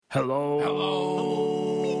Hello.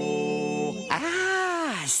 Hello.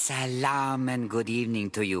 Salam and good evening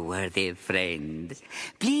to you, worthy friend.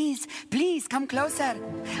 Please, come closer.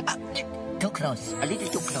 Too close, a little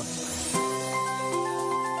too close.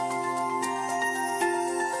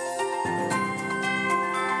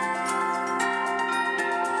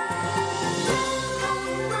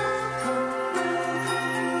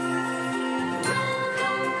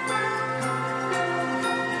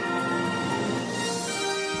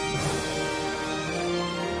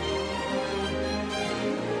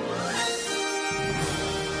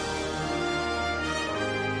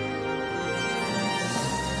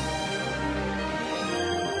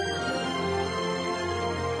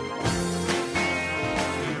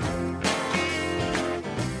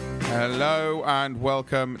 Hello and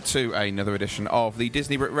welcome to another edition of the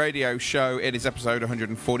Disney Brit Radio Show. It is episode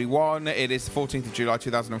 141. It is the 14th of July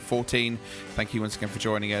 2014. Thank you once again for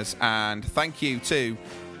joining us, and thank you to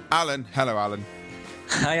Alan. Hello, Alan.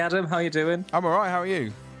 Hi, Adam. How you doing? I'm all right. How are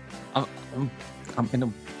you? I'm in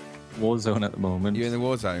a war zone at the moment. You're in the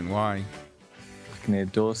war zone. Why? I can hear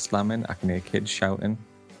doors slamming. I can hear kids shouting.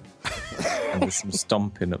 And there's some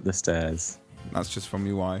stomping up the stairs. That's just from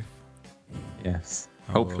your wife. Yes.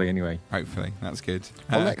 Hopefully, anyway. Hopefully, that's good.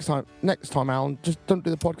 Well, next time, Alan, just don't do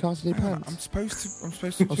the podcast in your pants. I'm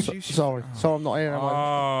supposed to introduce you. Sorry, I'm not here. Am I?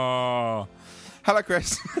 Oh. Hello,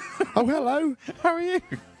 Chris. Oh, hello. How are you?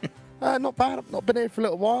 Not bad. I've not been here for a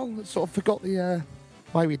little while. I sort of forgot the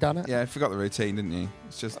way we done it. Yeah, I forgot the routine, didn't you?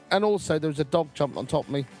 It's just. And also, there was a dog jumping on top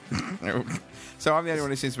of me. So I'm the only one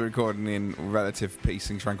who seems to be recording in relative peace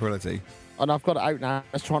and tranquility. And I've got it out now.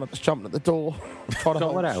 It's jumping at the door. Trying to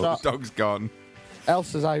hold it shut. Dog's gone.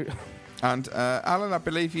 Elsa's out. And Alan, I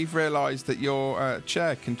believe you've realised that your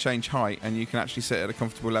chair can change height and you can actually sit at a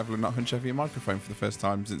comfortable level and not hunch over your microphone for the first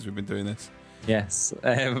time since we've been doing this. Yes.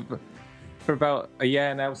 For about a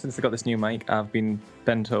year now, since I got this new mic, I've been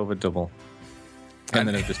bent over double. And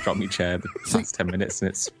then I've just dropped my chair the last 10 minutes and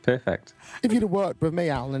it's perfect. If you'd have worked with me,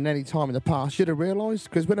 Alan, any time in the past, you'd have realised,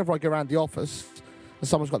 because whenever I go around the office and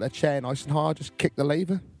someone's got their chair nice and high, I just kick the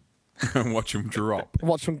lever. And watch them drop.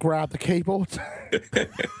 Watch them grab the keyboard.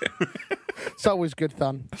 It's always good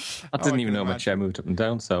fun. I didn't even know my chair moved up and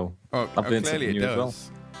down, so I've learned something new as well.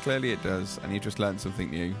 Clearly it does, and you've just learned something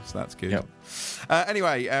new, so that's good. Yep.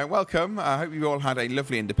 Anyway, welcome. I hope you all had a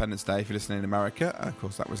lovely Independence Day if you're listening in America. Of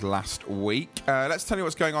course, that was last week. Let's tell you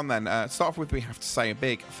what's going on then. Start off with, we have to say a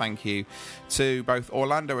big thank you to both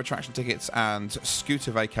Orlando Attraction Tickets and Scooter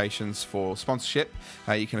Vacations for sponsorship.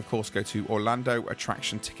 You can, of course, go to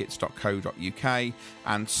orlandoattractiontickets.co.uk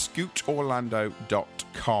and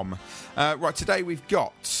scootorlando.com. Right, today we've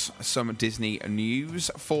got some Disney news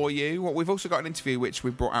for you. We've also got an interview which we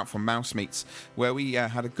brought out from Mouse Meets, where we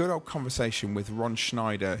had a good old conversation with Ron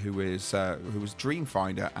Schneider, who was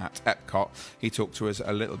Dreamfinder at Epcot. He talked to us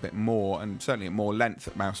a little bit more, and certainly at more length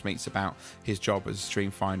at Mouse Meets, about his job as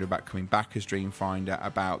Dreamfinder, about coming back as Dreamfinder,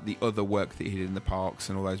 about the other work that he did in the parks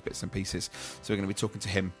and all those bits and pieces. So we're going to be talking to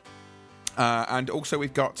him. And also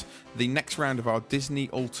we've got the next round of our Disney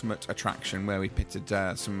Ultimate attraction, where we pitted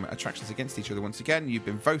some attractions against each other once again. You've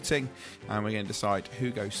been voting, and we're going to decide who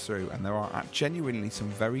goes through, and there are genuinely some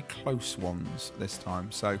very close ones this time,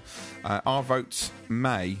 so our votes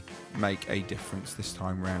may make a difference this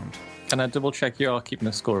time round. Can I double check you are keeping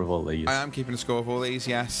a score of all these? I am keeping a score of all these,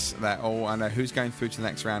 yes. They're all, I know who's going through to the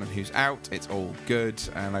next round and who's out. It's all good,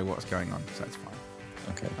 and I know what's going on, so it's fine.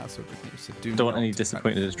 Okay. That's all good news. So don't want any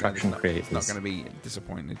disappointed attraction creators. It's not going to be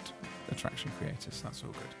disappointed attraction creators. That's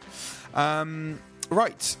all good.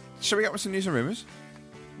 Right. Shall we get with some news and rumours?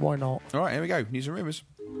 Why not? All right, here we go. News and rumours.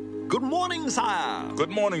 Good morning, sire. Good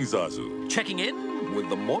morning, Zazu. Checking in with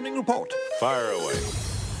the morning report. Fire away.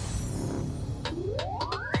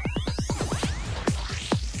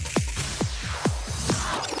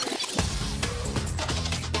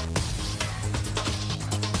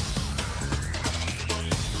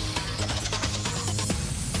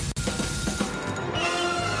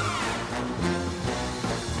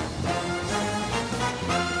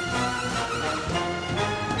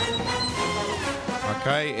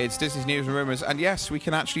 Okay, it's Disney's News and Rumours, and yes, we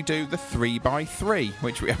can actually do the 3x3,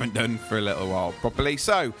 which we haven't done for a little while properly.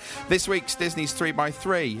 So, this week's Disney's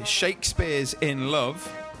 3x3, Shakespeare's in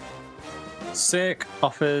Love. Cirque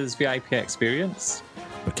offers VIP experience.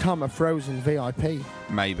 Become a Frozen VIP.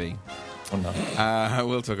 Maybe. Or not.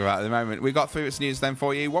 We'll talk about it in a moment. We've got 3 bits of news then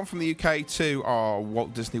for you. One from the UK, 2 are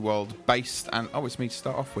Walt Disney World based, and it's me to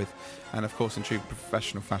start off with. And of course, in true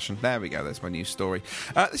professional fashion, there we go, there's my news story.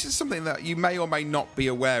 This is something that you may or may not be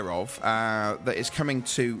aware of, that is coming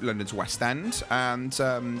to London's West End. And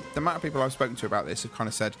the amount of people I've spoken to about this have kind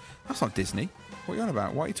of said, that's not Disney. What are you on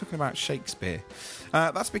about? Why are you talking about Shakespeare?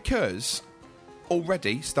 That's because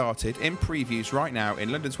already started in previews right now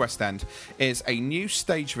in London's West End is a new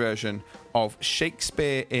stage version of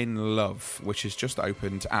Shakespeare in Love, which has just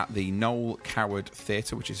opened at the Noel Coward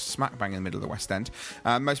Theatre, which is smack bang in the middle of the West End.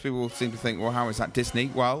 Most people seem to think, well, how is that Disney?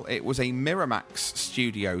 Well, it was a Miramax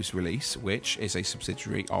Studios release, which is a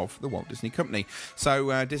subsidiary of the Walt Disney Company.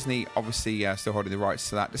 So Disney, obviously still holding the rights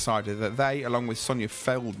to that, decided that they, along with Sonia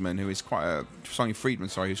Friedman, who's quite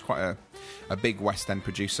a big West End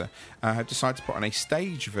producer, have decided to put on a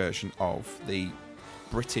stage version of the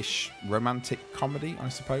British romantic comedy, I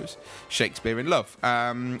suppose, Shakespeare in Love.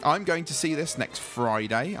 I'm going to see this next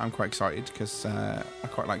Friday. I'm quite excited because I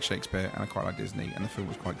quite like Shakespeare and I quite like Disney, and the film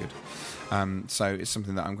was quite good. So it's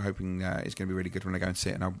something that I'm hoping is going to be really good when I go and see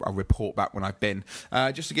it, and I'll report back when I've been.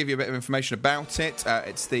 Just to give you a bit of information about it,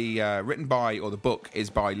 it's written by, or the book is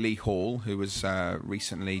by Lee Hall, who has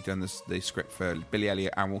recently done the script for Billy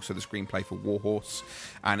Elliot and also the screenplay for War Horse,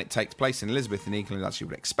 and it takes place in Elizabeth in England, as you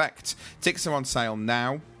would expect. Tickets are on sale now.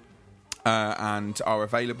 And are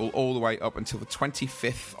available all the way up until the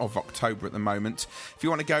 25th of October at the moment. If you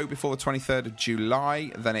want to go before the 23rd of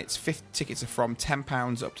July, then tickets are from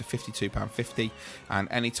 £10 up to £52.50, and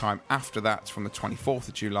any time after that, from the 24th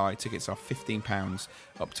of July, tickets are £15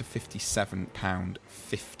 up to £57.50.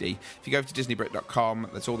 If you go over to DisneyBrit.com,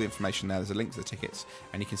 there's all the information there. There's a link to the tickets,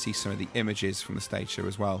 and you can see some of the images from the stage show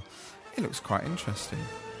as well. It looks quite interesting.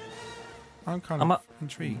 I'm kind of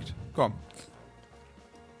intrigued. Go on.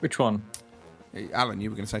 Which one? Alan, you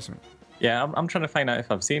were going to say something. Yeah, I'm trying to find out if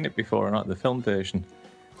I've seen it before or not, the film version.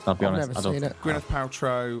 I'll be honest. I've never seen it. Gwyneth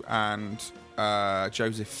Paltrow and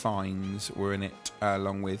Joseph Fiennes were in it,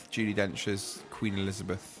 along with Judi Dench's Queen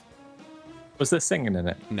Elizabeth. Was there singing in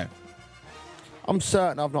it? No. I'm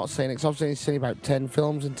certain I've not seen it, because I've seen about 10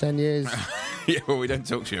 films in 10 years. Yeah, well, we don't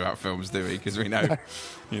talk to you about films, do we? Because we know,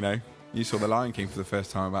 you saw The Lion King for the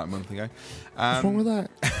first time about a month ago. What's wrong with that?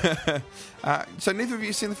 So neither of you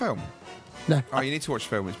have seen the film? No. Oh, you need to watch the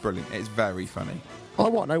film. It's brilliant. It's very funny. I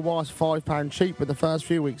want to know why it's £5 cheap with the first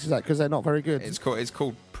few weeks. Is that because they're not very good? It's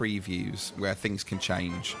called previews, where things can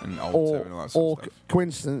change and alter and all that sort of stuff.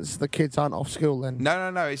 Coincidence, the kids aren't off school then?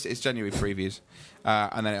 No. It's genuinely previews.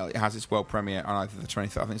 And then it has its world premiere on either the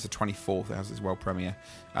 23rd, I think it's the 24th, it has its world premiere,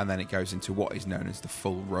 and then it goes into what is known as the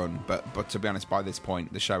full run. But to be honest, by this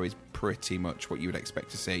point, the show is pretty much what you would expect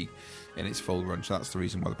to see in its full run, so that's the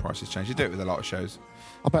reason why the price has changed. You do it with a lot of shows.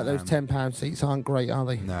 I bet those £10 seats aren't great, are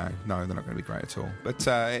they? No, they're not going to be great at all. But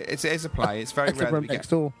it is a play. It's very rare that we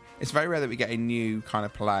get. It's very rare that we get a new kind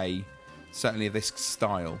of play, certainly of this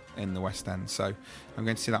style, in the West End. So I'm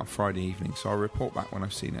going to see that on Friday evening. So I'll report back when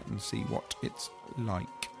I've seen it and see what it's like.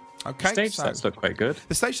 Okay, stage sets look quite good.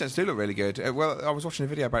 The stage sets do look really good. Well, I was watching a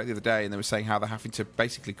video about it the other day, and they were saying how they're having to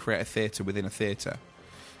basically create a theatre within a theatre.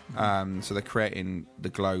 So they're creating the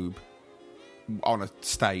Globe on a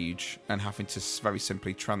stage and having to very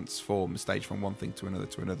simply transform the stage from one thing to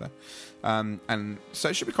another. And so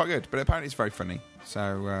it should be quite good, but apparently it's very funny. So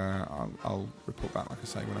I'll report back, like I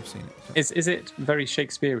say, when I've seen it. Is it very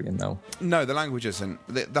Shakespearean, though? No, the language isn't.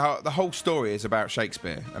 The whole story is about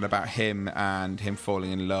Shakespeare and about him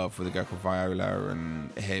falling in love with a girl called Viola,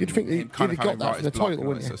 and him. You'd think him you'd have got that from the title,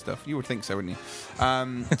 wouldn't you? Stuff. You would think so, wouldn't you?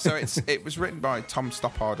 So it was written by Tom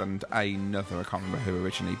Stoppard and another, I can't remember who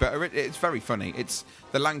originally, but it's very funny.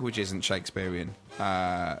 The language isn't Shakespearean,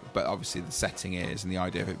 but obviously the setting is, and the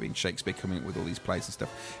idea of it being Shakespeare coming up with all these plays and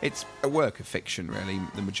stuff. It's a work of fiction, really.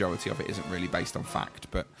 The majority of it isn't really based on fact,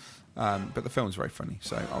 but the film's very funny,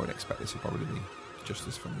 so I would expect this will probably be just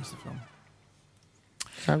as funny as the film.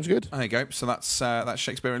 Sounds good. There you go. So that's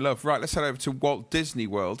Shakespeare in Love. Right, let's head over to Walt Disney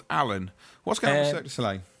World. Alan, what's going on with Cirque du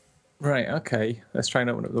Soleil? Right, okay. Let's try and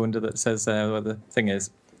open up the window that says where the thing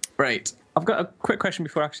is. Right. I've got a quick question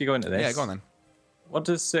before I actually go into this. Yeah, go on then. What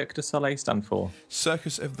does Cirque du Soleil stand for?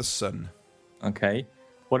 Circus of the Sun. Okay.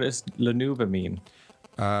 What does La Nouba mean?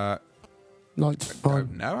 No,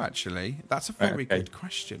 actually. That's a very good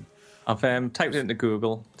question. I've typed it into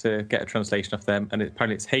Google to get a translation of them, and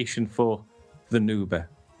apparently it's Haitian for the Nouba.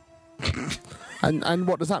 And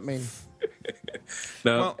what does that mean?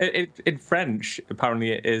 No, well, in French,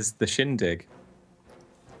 apparently it is the shindig,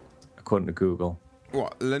 according to Google.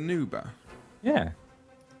 What, La Nouba? Yeah.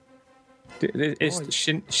 Is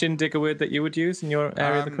shindig a word that you would use in your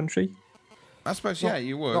area of the country? I suppose, yeah,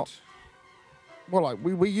 you would. Well, like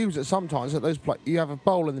we use it sometimes at those places. You have a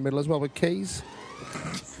bowl in the middle as well with keys.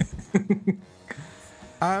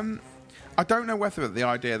 I don't know whether the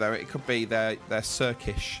idea, though, it could be they're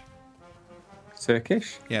Cirquish.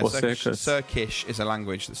 Cirquish? Yeah, or Cirquish is a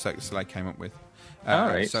language that Cirque du Soleil came up with.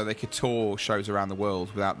 Right. So they could tour shows around the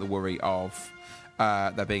world without the worry of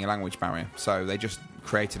there being a language barrier. So they just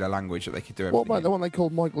created a language that they could do everything What about in. the one they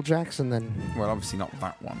called Michael Jackson then? Well, obviously not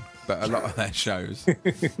that one, but a lot of their shows.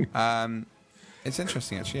 It's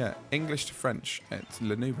interesting, actually, yeah. English to French, it's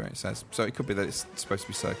Le Nouveau, it says. So it could be that it's supposed to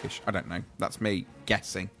be Turkish. I don't know. That's me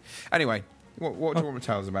guessing. Anyway, what do you want to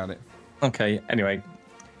tell us about it? Okay, anyway.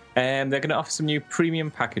 They're going to offer some new premium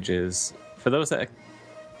packages. For those that are...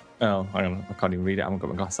 Oh, hang on, I can't even read it. I haven't got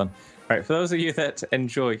my glasses on. All right, for those of you that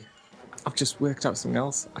enjoy... I've just worked out something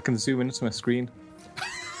else. I can zoom into my screen.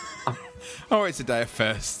 Oh, it's a day of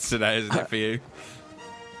firsts today, isn't it, for you?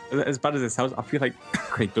 As bad as this sounds, I feel like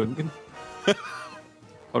Craig Duncan.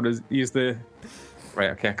 I'll just use the... Right,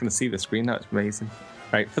 okay, I can see the screen now. It's amazing.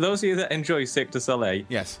 Right, for those of you that enjoy Cirque du Soleil,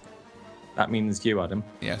 Yes. that means you, Adam.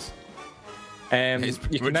 Yes.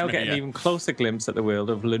 You can now get an even closer glimpse at the world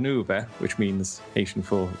of Le Nouveau, which means Haitian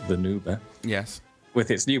for the Nouveau, Yes.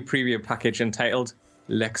 with its new premium package entitled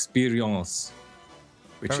L'Expérience,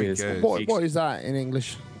 which Very is good. What is that in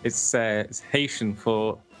English? it's Haitian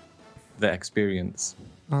for the experience.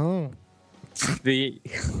 Oh. The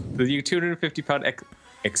new £250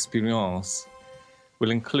 experience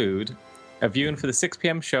will include a viewing for the 6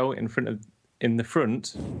 p.m. show in the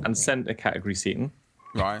front and centre category seating,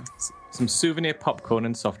 Right. some souvenir popcorn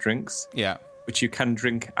and soft drinks, Yeah. which you can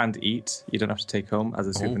drink and eat. You don't have to take home as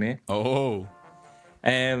a souvenir. Oh.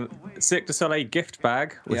 Cirque du Soleil gift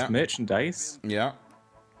bag with Yeah. merchandise. Yeah.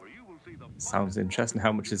 Sounds interesting.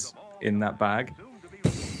 How much is in that bag?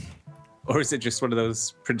 Or is it just one of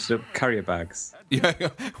those printed up carrier bags? Yeah.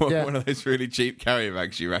 Yeah. One of those really cheap carrier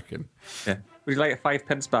bags, you reckon? Yeah. Would you like a 5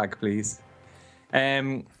 pence bag, please? A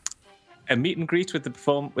meet and greet with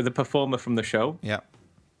the performer from the show. Yeah.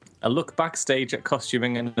 A look backstage at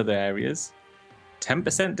costuming and other areas.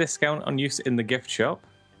 10% discount on use in the gift shop.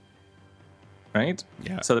 Right?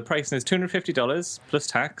 Yeah. So the pricing is $250 plus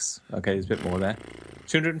tax. Okay, there's a bit more there.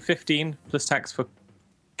 $215 plus tax for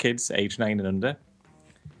kids aged 9 and under.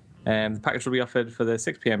 The package will be offered for the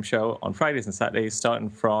 6 p.m. show on Fridays and Saturdays starting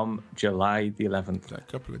from July the 11th. A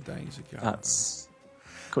couple of days ago. That's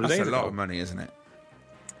a couple of That's days a lot ago. of money, isn't it?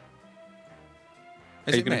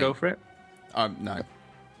 Are you going to go for it? No.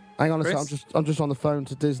 Hang on a Chris? second. I'm just on the phone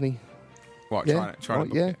to Disney. What? Yeah. Trying to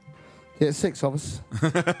book yeah. it? Yeah, 6 of us.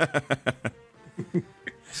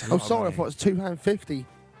 It's a Oh, lot of sorry, I money. thought it was £2.50.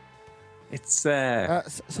 It's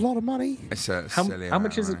It's a lot of money. It's a how silly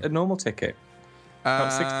much is amount a normal ticket?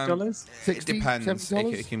 About $60? It 60, depends.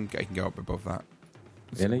 $70? It can go up above that.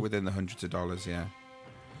 It's Really? within the hundreds of dollars, yeah.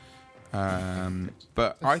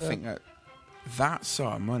 But I think that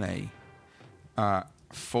sort of money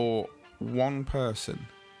for one person,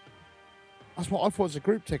 That's what I thought was a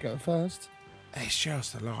group ticket at first. it's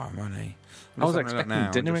just a lot of money. I'm I was just having a look expecting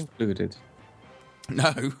now, dinner just- included.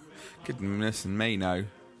 No, goodness and me, no.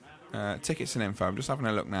 Tickets and info. I'm just having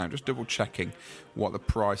a look now, just double checking what the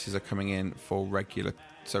prices are coming in for regular.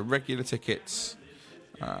 So regular tickets.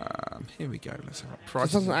 Here we go. Let's have a It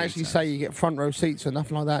prices. doesn't and actually details. say you get front row seats or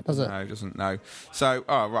nothing like that, does it? No, it doesn't. No. So,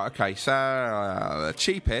 right, okay. So the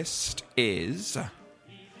cheapest is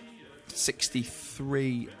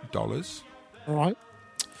 $63. All right.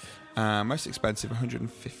 Most expensive,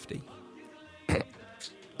 $150.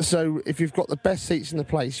 So if you've got the best seats in the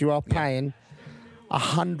place, you are paying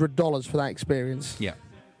 $100 for that experience. Yeah.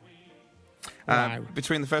 Wow.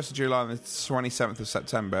 Between the 1st of July and the 27th of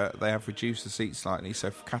September, they have reduced the seats slightly. So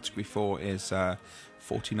for category 4 is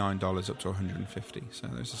 $49 up to $150. So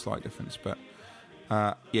there's a slight difference. But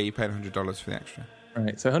yeah, you're paying $100 for the extra.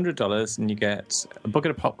 Right, so $100 and you get a bucket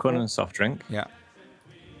of popcorn and a soft drink, Yeah.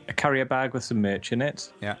 a carrier bag with some merch in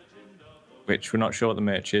it, Yeah. which we're not sure what the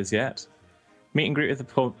merch is yet. Meet and greet with the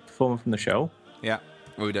performer from the show. Yeah.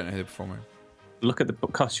 Well, we don't know who the performer is. Look at the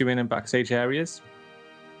costuming and backstage areas.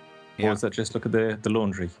 Or Yeah. is that just look at the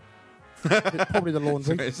laundry? Probably the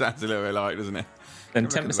laundry. It sounds a little bit like, doesn't it? Then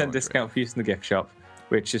Look at the 10% laundry. discount for use in the gift shop,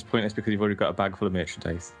 which is pointless because you've already got a bag full of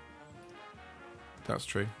merchandise. That's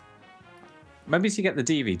true. Maybe if you get the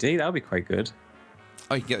DVD, that would be quite good.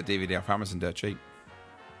 Oh, you can get the DVD off Amazon dirt cheap.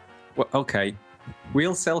 Well, okay,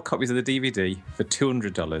 we'll sell copies of the DVD for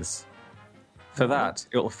 $200. For that,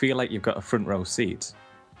 it'll feel like you've got a front row seat.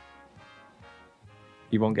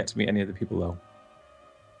 You won't get to meet any other people, though.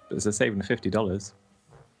 But it's a saving of $50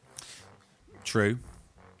 True.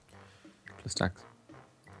 plus tax.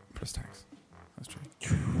 Plus tax. That's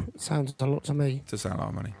true. Sounds a lot to me. Does sound a lot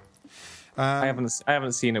of money. I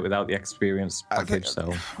haven't seen it without the experience package, so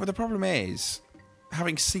Well, the problem is,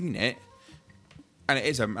 having seen it, and it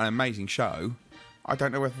is an amazing show, I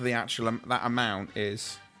don't know whether the actual that amount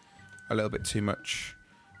is a little bit too much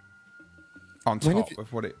on I mean, top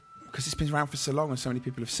of what it because it's been around for so long and so many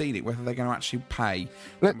people have seen it, whether they're going to actually pay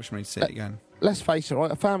Let- how much money to see it again. Let's face it,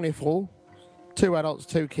 right? A family of 4, 2 adults,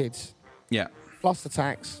 2 kids, Yeah. plus the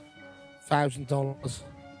tax, $1,000.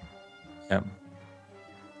 Yeah.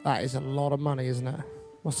 That is a lot of money, isn't it?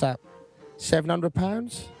 What's that?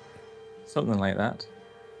 £700? Something like that.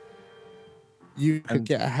 You could And-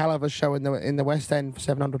 get a hell of a show in the West End for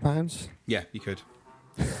 £700. Yeah, you could.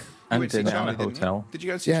 And went to see dinner and a didn't you? hotel. Did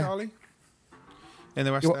you go see Yeah. Charlie? In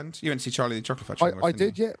the West You- End? You went to see Charlie the Chocolate Factory in the I West did,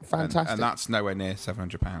 End, yeah. Fantastic. And that's nowhere near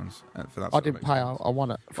 £700 for that. I sort of didn't pay. I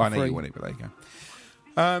won it for I know free. you won it, but there you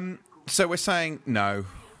go. So we're saying no.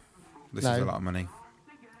 This is No. a lot of money.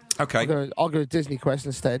 Okay. I'll go to Disney Quest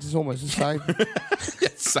instead. It's almost the same.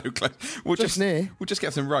 It's so close. We'll Just near. We'll just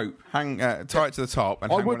get some rope, tie it to the top,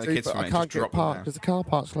 and I hang would one of the do, kids but from it I and can't just get drop them parked down. because the car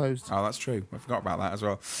park's closed. Oh, that's true. I forgot about that as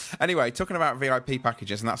well. Anyway, talking about VIP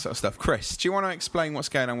packages and that sort of stuff. Chris, do you want to explain what's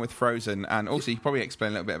going on with Frozen, and also you can probably explain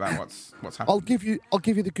a little bit about what's happening? I'll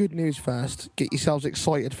give you the good news first. Get yourselves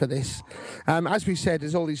excited for this. As we said,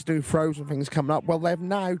 there's all these new Frozen things coming up. Well, they've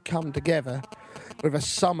now come together with a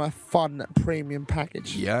summer fun premium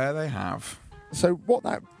package. Yeah, they have. So what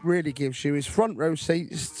that really gives you is front row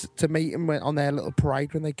seats to meet them on their little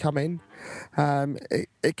parade when they come in.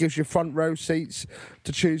 It gives you front row seats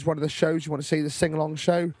to choose one of the shows you want to see, the sing-along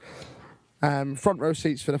show. Front row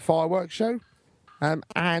seats for the fireworks show.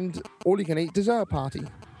 And all-you-can-eat dessert party.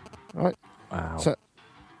 Right? Wow. So,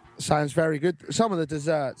 sounds very good. Some of the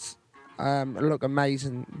desserts look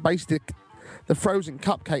amazing. Basically, the frozen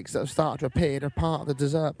cupcakes that have started to appear are part of the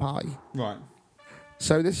dessert party. Right.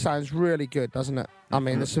 So this sounds really good, doesn't it? I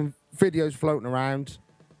mean, there's some videos floating around.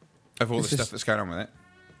 Of all the This stuff is- that's going on with it.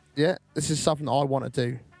 Yeah, this is something that I want to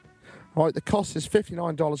do. Right, the cost is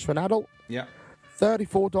 $59 for an adult, Yeah.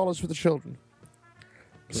 $34 for the children.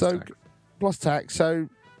 Tax. Plus tax. So,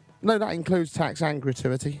 no, that includes tax and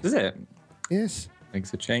gratuity. Is it? Yes.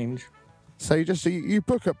 Makes a change. So you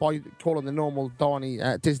book it by calling the normal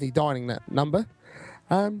Disney dining number.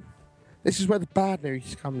 This is where the bad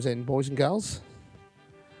news comes in, boys and girls.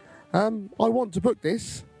 I want to book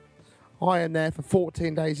this. I am there for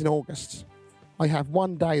 14 days in August. I have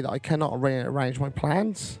one day that I cannot rearrange my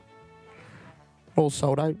plans. All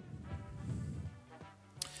sold out.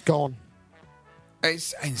 Gone.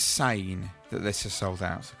 It's insane that this has sold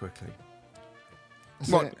out so quickly.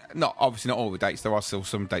 That's Well, it. obviously not all the dates. There are still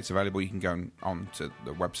some dates available. You can go on to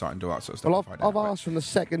the website and do that sort of stuff. Well, and find out, I've but- asked from the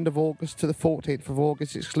 2nd of August to the 14th of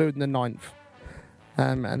August, excluding the 9th.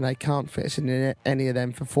 And they can't fit us in any of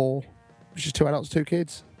them for 4, which is 2 adults, 2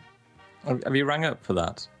 kids. Have you rang up for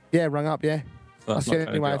that? Yeah, rung up, yeah. So That's not the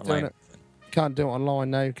only gonna way do of doing online. it. Can't do it online,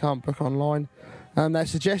 no. Can't book online. Their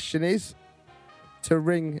suggestion is to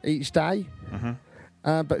ring each day.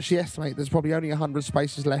 But she estimates there's probably only 100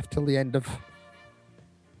 spaces left till the end of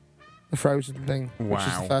the Frozen thing, which is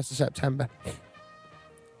Wow. the 1st of September.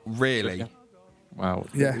 Really? Wow.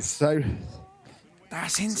 Yeah, It's- so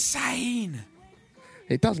That's insane.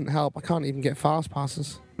 it doesn't help. I can't even get fast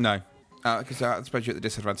passes. No. Because I suppose you're at the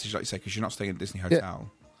disadvantage, like you say, because you're not staying at a Disney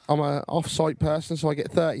hotel. I'm an off-site person, so I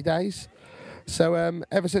get 30 days. So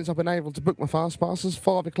ever since I've been able to book my fast passes,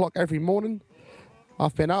 5 o'clock every morning,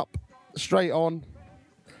 I've been up, straight on,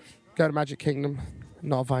 go to Magic Kingdom,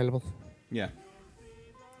 not available. Yeah.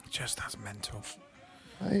 Just that's mental.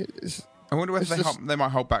 It's, I wonder whether It's just- they might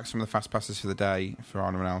hold back some of the fast passes for the day for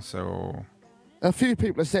Anna and Elsa, or a few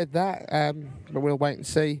people have said that, but we'll wait and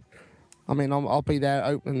see. I mean, I'll be there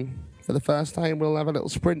open for the first day, and we'll have a little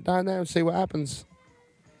sprint down there and see what happens.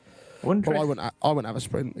 I wonder, Well, if, I won't have a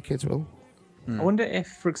sprint. The kids will. I wonder if,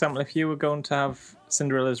 for example, if you were going to have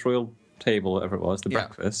Cinderella's Royal Table, whatever it was, the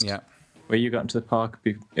breakfast, Yeah. where you got into the park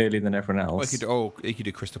earlier than everyone Well, else, you could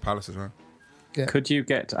do Crystal Palace as well. Yeah. could you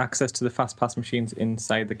get access to the fast pass machines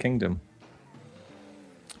inside the kingdom?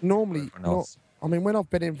 Normally, Everyone else. I mean, when I've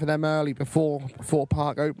been in for them early before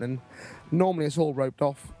park opening, normally it's all roped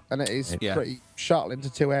off, and it is Yeah. pretty shuttle into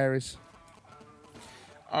 2 areas.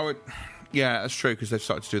 I would. Yeah, that's true because they've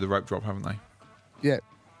started to do the rope drop, haven't they? Yeah.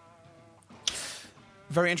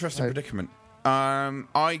 Very interesting So- predicament. I'm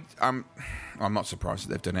not surprised that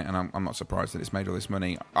they've done it, and I'm not surprised that it's made all this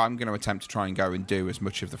money. I'm going to attempt to try and go and do as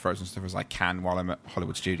much of the Frozen stuff as I can while I'm at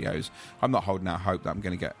Hollywood Studios. I'm not holding out hope that I'm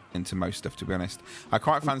going to get into most stuff, to be honest. I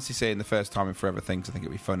quite fancy seeing the first time in forever things. I think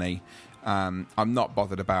it'll be funny. I'm not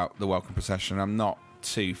bothered about the welcome procession. I'm not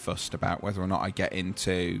too fussed about whether or not I get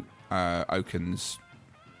into Oaken's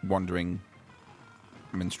wandering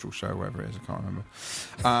minstrel show, whatever it is. I can't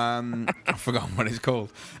remember. I've forgotten what it's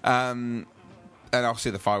called. And I'll see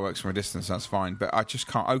the fireworks from a distance, that's fine. But I just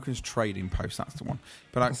can't. Oaken's Trading Post, that's the one.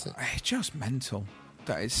 But That's it. it's just mental.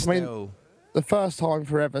 That is I mean, still... the first time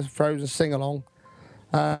for ever Frozen sing along.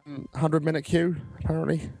 100-minute queue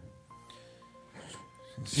apparently.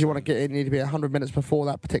 If you want to get in, you need to be 100 minutes before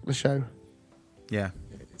that particular show. Yeah.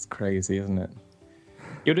 It's crazy, isn't it?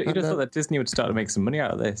 You'd have thought that Disney would start to make some money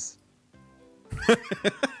out of this.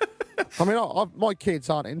 I mean, my kids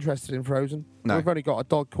aren't interested in Frozen. No. We've only got a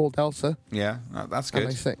dog called Elsa, Yeah, that's and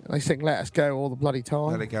good. they sing "Let Us Go" all the bloody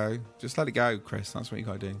time. Let it go. Just let it go, Chris. That's what you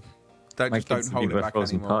got to do. My Don't kids hold need it a back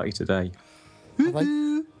Frozen anymore. party today. Have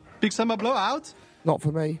they? Big summer blowout. Not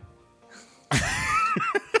for me.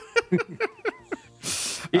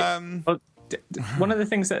 Well, one of the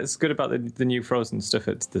things that's good about the new Frozen stuff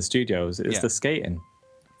at the studios is the skating.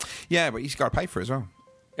 Yeah, but you've got to pay for it as well.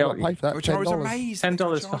 Got to pay for that. Which I was $10. amazed.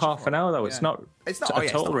 $10 for half an hour, though. It's not. It's not. a Oh, yeah,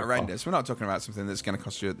 it's total not rip-off. horrendous. We're not talking about something that's going to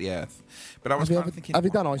cost you at the earth. But I was Have you kind of ever- thinking, have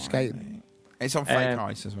you done why? ice skating? It's on fake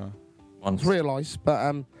ice as well. Once. It's real ice,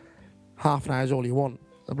 but half an hour is all you want.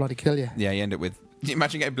 They'll bloody kill you. Yeah, you end up with. Can you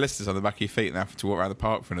imagine getting blisters on the back of your feet and having to walk around the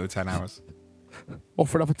park for another 10 hours? Or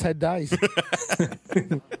for another 10 days.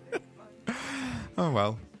 Oh,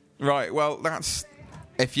 well. Right, well, that's...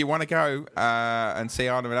 If you want to go and see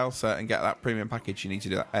Anna and Elsa and get that premium package, you need to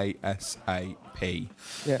do that ASAP.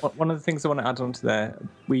 Yeah. One of the things I want to add on to there,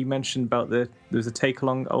 we mentioned about there's a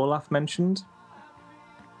take-along Olaf mentioned.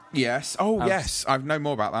 Yes. Oh, yes. I know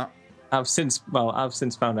more about that. I've since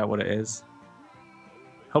found out what it is.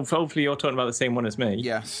 Hopefully you're talking about the same one as me.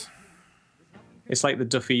 Yes. It's like the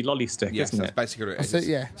Duffy lolly stick, Yes, isn't that's it? basically what it is. That's it,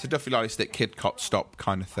 yeah. It's a Duffy Lolly Stick Kid Cot Stop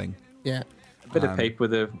kind of thing. Yeah. A bit of paper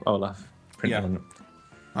with a Olaf print Yeah. on it.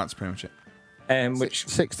 That's pretty much it. Which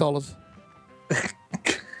 $6.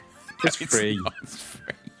 is free. It's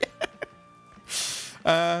free.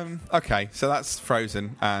 Okay, so that's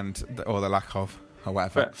Frozen or the lack of, or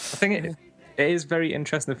whatever. But I think it is very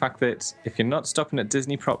interesting the fact that if you're not stopping at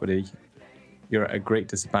Disney property, you're at a great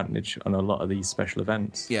disadvantage on a lot of these special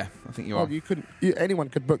events. Yeah, I think you are. Well, anyone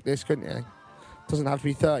could book this, couldn't you? Doesn't have to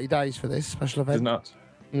be 30 days for this special Does event. not.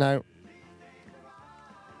 No.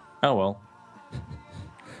 Oh well.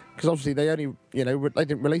 Because obviously they only, they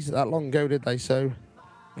didn't release it that long ago, did they? So,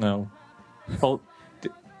 No. Well,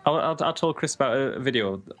 I told Chris about a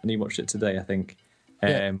video, and he watched it today, I think,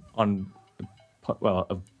 Yeah. on, what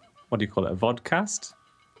do you call it, a vodcast?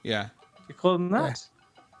 Yeah. You call them that?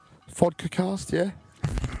 Vodka Cast, yeah.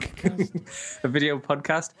 A video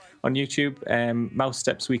podcast on YouTube, Mouse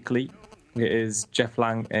Steps Weekly. It is Jeff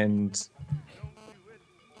Lang and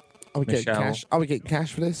Are we getting Michelle. cash? Are we getting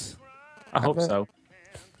cash for this? I hope Advert? so.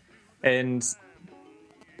 And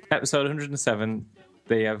episode 107,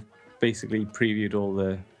 they have basically previewed all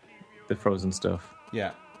the Frozen stuff.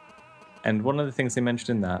 Yeah. And one of the things they mentioned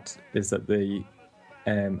in that is that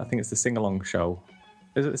I think it's the sing-along show.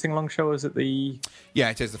 Is it the sing-along show or is it the... Yeah,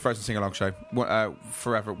 it is the Frozen Sing Along show.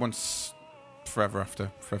 Forever once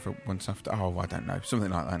after. Oh, I don't know. Something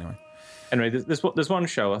like that, anyway. Anyway, there's one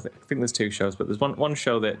show, I think there's two shows, but there's one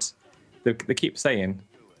show that they keep saying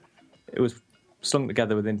it was slung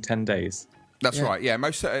together within 10 days. That's Yeah. right. Yeah,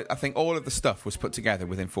 I think all of the stuff was put together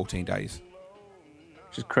within 14 days.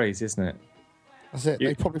 Which is crazy, isn't it? That's it. You-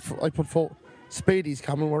 They probably thought, Speedy's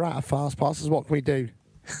coming, we're out of fast passes, what can we do?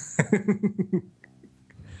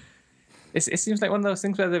 It seems like one of those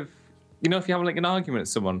things where they've... if you have like an argument with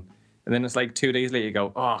someone, and then it's like 2 days later you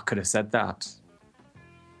go, oh, I could have said that.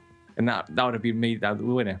 And that would have been me, the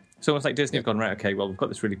winner. So it's like Disney have gone, right, okay, well, we've got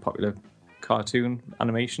this really popular cartoon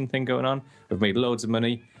animation thing going on. We've made loads of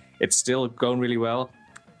money. It's still going really well.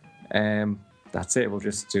 That's it. We'll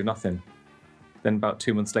just do nothing. Then about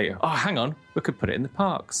 2 months later, oh, hang on, we could put it in the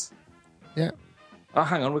parks. Yeah. Oh,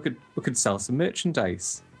 hang on, we could sell some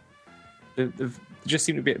merchandise. They just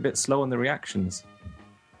seem to be a bit slow on the reactions,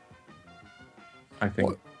 I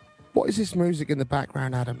think. What is this music in the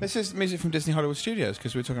background, Adam? This is music from Disney Hollywood Studios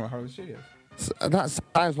because we're talking about Hollywood Studios. That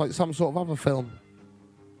sounds like some sort of other film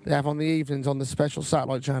they have on the evenings on the special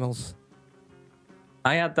satellite channels.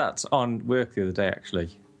 I had that on work the other day,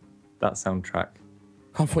 actually. That soundtrack.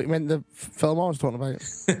 I thought you meant the film I was talking about.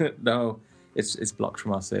 No, it's blocked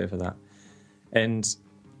from our server, that. And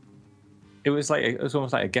it was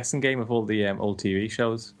almost like a guessing game of all the old TV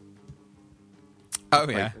shows. Oh,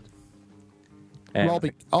 yeah. Well,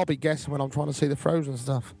 I'll be guessing when I'm trying to see the Frozen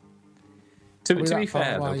stuff. To We're be that far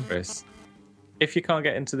fair, though, away. Chris, if you can't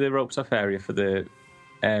get into the ropes off area for the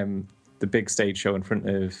big stage show in front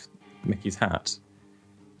of Mickey's hat,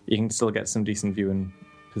 you can still get some decent viewing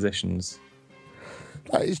positions.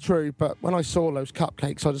 That is true, but when I saw those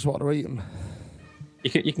cupcakes, I just wanted to eat them.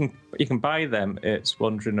 You can buy them at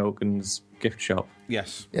Wandering Oaken's gift shop.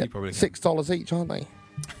 Yes, Yeah, you probably can. $6 each, aren't they?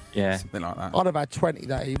 Yeah, Something like that. I'd have had 20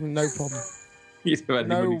 that evening, no problem. you've had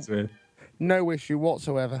No. money's worth. No issue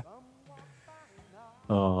whatsoever.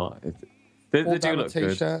 Oh, they do Down look the good.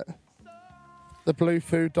 T-shirt, the blue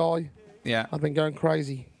food dye. Yeah. I've been going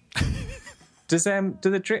crazy. Are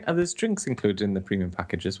there's drinks included in the premium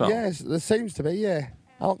package as well? Yes, there seems to be. Yeah,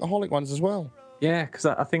 alcoholic ones as well. Yeah, because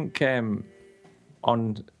I think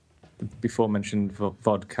on the before mentioned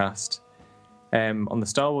vodcast, on the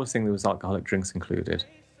Star Wars thing there was alcoholic drinks included.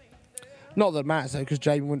 Not that it matters though, because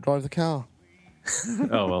Jamie wouldn't drive the car,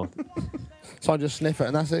 Oh well, so I just sniff it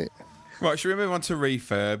and that's it. Right, should we move on to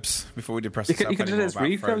refurbs before we depress you could ourselves have done anymore this about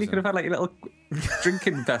refill. You Frozen? could have had like a little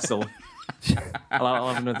drinking vessel.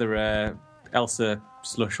 I'll have another Elsa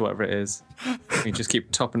slush, or whatever it is. You just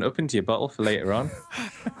keep topping it up into your bottle for later on.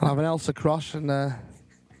 I'll have an Elsa crush and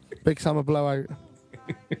big summer blowout.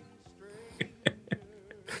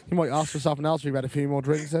 You might ask for something else if you've had a few more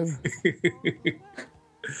drinks though.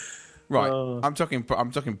 Right, I'm talking park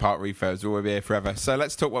refurbs. We'll be here forever. So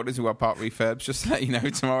let's talk Walt Disney World Park refurbs. Just to let you know,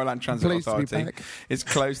 Tomorrowland Transit Pleased to be Authority back. is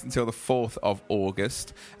closed until the 4th of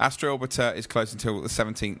August. Astro Orbiter is closed until the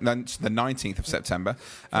 19th of September.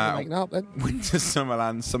 Making up then. Winter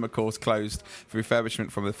Summerland Summer Course closed for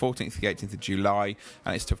refurbishment from the 14th to the 18th of July,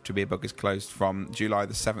 and its Tough to Be a Bug is closed from July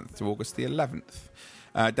the 7th to August the 11th.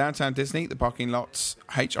 Downtown Disney, the parking lots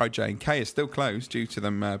HIJ and K are still closed due to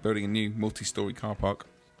them building a new multi-storey car park.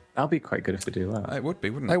 That'll be quite good if they do that. It would be,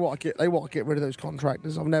 wouldn't They it? want to get rid of those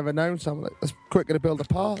contractors. I've never known someone that's quicker to build a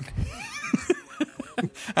park.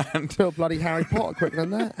 And Build bloody Harry Potter quicker than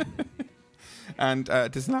that. And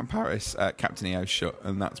Disneyland Paris, Captain EO shut,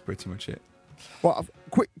 and that's pretty much it. Well,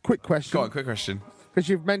 quick question. Go on, quick question. Because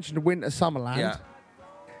you've mentioned Winter Summerland. Yeah.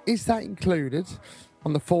 Is that included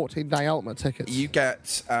on the 14-day Ultimate tickets? You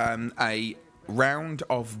get a round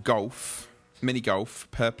of golf, mini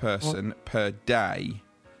golf, per person per day,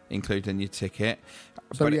 included in your ticket.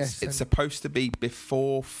 So but yes, it's then. supposed to be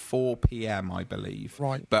before 4 p.m, I believe.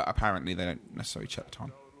 Right. But apparently they don't necessarily check the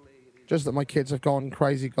time. Just that my kids have gone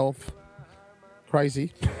crazy golf.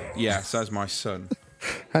 Crazy. Yeah, so has my son.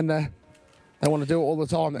 And they want to do it all the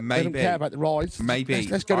time. They don't Maybe. care about the rides. Maybe.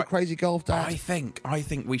 Let's go to crazy golf, Dad. I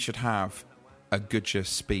think we should have a Goodyear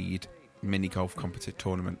Speed mini golf competition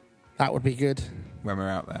tournament That would be good. when we're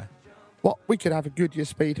out there. What? We could have a Goodyear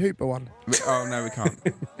Speed Hooper one. Oh, no, we can't.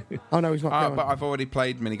 Oh, no, he's not going. But I've already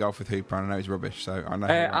played mini golf with Hooper, and I know he's rubbish, so I know.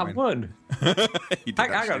 I won. You did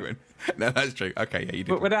Hang actually on. win. No, that's true. Okay, yeah, you did.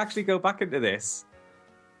 But when I actually go back into this,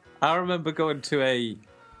 I remember going to a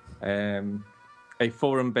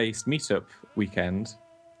forum-based meetup weekend.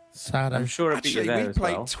 Sad. I'm sure I beat you Actually, there we as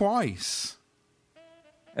played well. twice.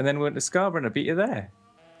 And then went to Scarborough and I beat you there.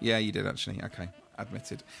 Yeah, you did actually. Okay,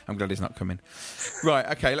 admitted. I'm glad he's not coming. Right,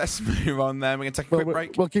 okay, let's move on then. We're going to take a quick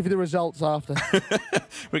break. We'll give you the results after.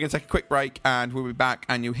 We're going to take a quick break and we'll be back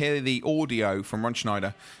and you'll hear the audio from Ron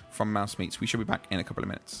Schneider from Mouse Meets. We should be back in a couple of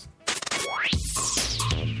minutes.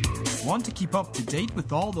 Want to keep up to date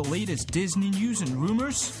with all the latest Disney news and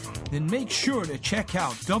rumors? Then make sure to check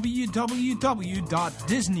out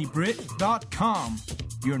www.disneybrit.com,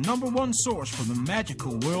 your number one source for the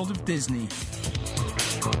magical world of Disney.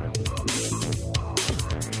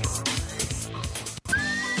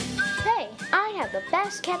 Hey, I have the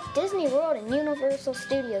best kept Disney World and Universal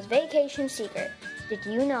Studios vacation secret. Did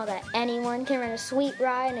you know that anyone can rent a sweet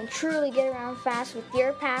ride and truly get around fast with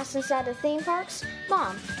your pass inside the theme parks?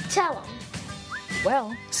 Mom, tell them.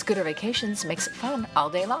 Well, Scooter Vacations makes it fun all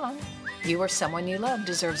day long. You or someone you love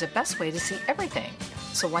deserves the best way to see everything.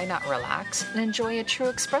 So why not relax and enjoy a true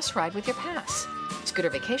express ride with your pass? Scooter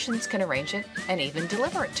Vacations can arrange it and even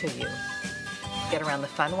deliver it to you. Get around the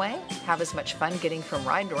fun way, have as much fun getting from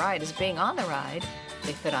ride to ride as being on the ride.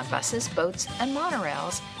 They fit on buses, boats, and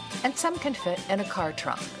monorails, and some can fit in a car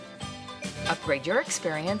trunk. Upgrade your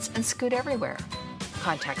experience and scoot everywhere.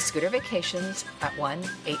 Contact Scooter Vacations at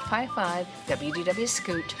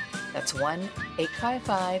 1-855-WDW-SCOOT. That's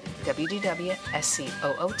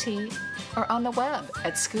 1-855-WDW-SCOOT, or on the web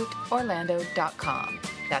at scootorlando.com.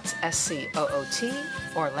 That's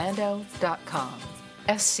SCOOT-Orlando.com.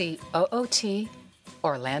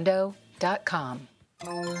 SCOOT-Orlando.com.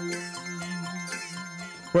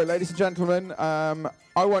 Right, ladies and gentlemen,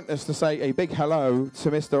 I want us to say a big hello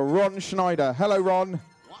to Mr. Ron Schneider. Hello, Ron.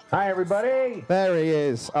 Hi, everybody. There he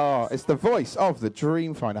is. Oh, it's the voice of the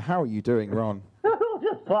Dreamfinder. How are you doing, Ron?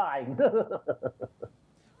 Just fine.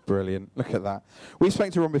 Brilliant. Look at that. We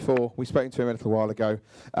spoke to Ron before. We spoke to him a little while ago.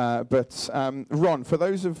 But Ron, for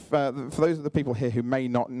those of the people here who may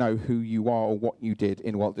not know who you are or what you did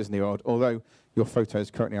in Walt Disney World, although your photo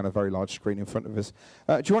is currently on a very large screen in front of us,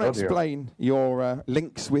 do you want to explain your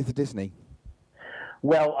links with Disney?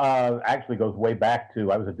 Well, actually goes way back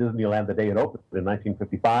to, I was at Disneyland the day it opened in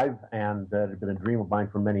 1955, and it had been a dream of mine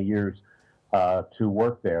for many years to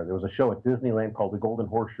work there. There was a show at Disneyland called the Golden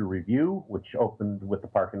Horseshoe Review, which opened with the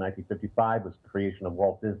park in 1955, was the creation of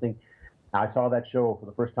Walt Disney. I saw that show for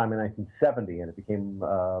the first time in 1970, and it became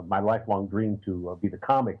my lifelong dream to be the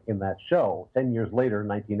comic in that show. 10 years later, in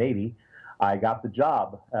 1980, I got the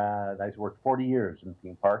job. I worked 40 years in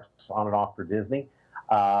theme parks, on and off for Disney.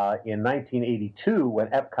 In 1982, when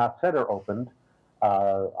Epcot Center opened,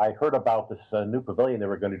 I heard about this new pavilion they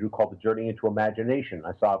were going to do called the Journey into Imagination.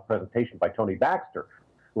 I saw a presentation by Tony Baxter,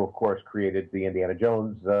 who, of course, created the Indiana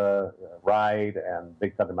Jones ride and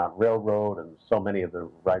Big Thunder Mountain Railroad and so many of the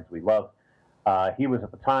rides we love. He was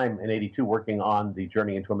at the time in 82 working on the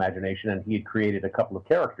Journey into Imagination, and he had created a couple of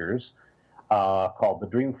characters called the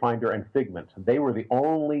Dreamfinder and Figment. They were the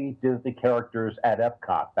only Disney characters at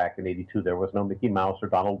Epcot back in 82. There was no Mickey Mouse or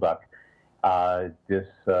Donald Duck.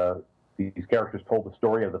 These characters told the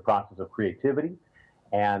story of the process of creativity.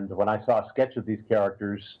 And when I saw a sketch of these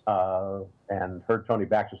characters and heard Tony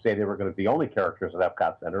Baxter say they were going to be the only characters at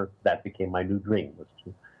Epcot Center, that became my new dream, was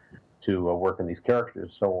to work in these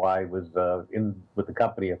characters. So I was in with the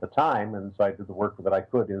company at the time, and so I did the work that I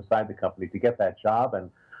could inside the company to get that job,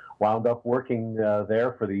 and wound up working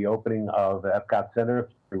there for the opening of Epcot Center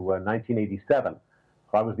through 1987.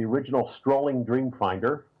 So I was the original strolling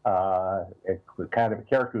Dreamfinder, kind of a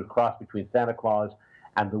character who was crossed between Santa Claus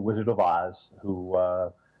and the Wizard of Oz, who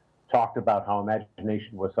talked about how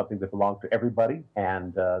imagination was something that belonged to everybody,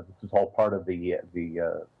 and this is all part of the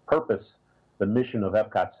purpose, the mission of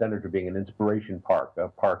Epcot Center, to being an inspiration park, a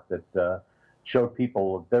park that showed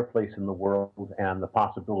people their place in the world and the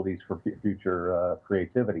possibilities for future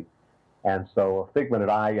creativity. And so Figment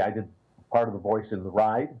and I did part of the voice in the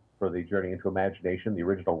ride for the Journey into Imagination, the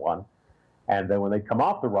original one. And then when they come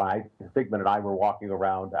off the ride, Figment and I were walking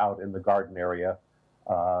around out in the garden area,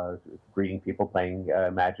 greeting people, playing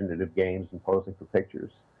imaginative games and posing for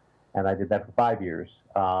pictures. And I did that for 5 years.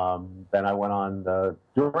 Then I went on,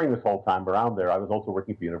 during this whole time around there, I was also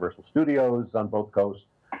working for Universal Studios on both coasts,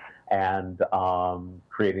 and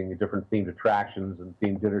creating different themed attractions and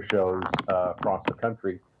themed dinner shows across the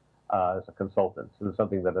country as a consultant. So it's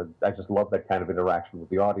something that I just love, that kind of interaction with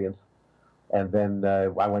the audience. And then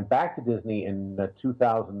I went back to Disney in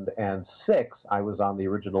 2006. I was on the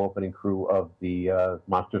original opening crew of the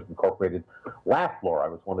Monsters Incorporated Laugh Floor. I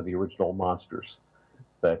was one of the original monsters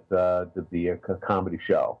that did the comedy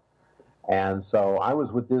show. And so I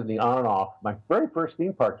was with Disney on and off. My very first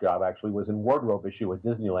theme park job, actually, was in wardrobe issue at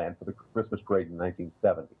Disneyland for the Christmas parade in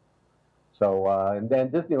 1970. So, and then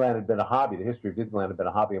Disneyland had been a hobby. The history of Disneyland had been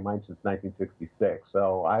a hobby of mine since 1966.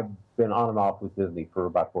 So I've been on and off with Disney for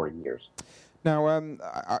about 40 years. Now, am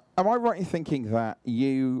I right in thinking that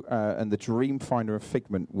you and the Dreamfinder and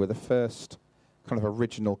Figment were the first kind of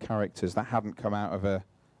original characters that hadn't come out of a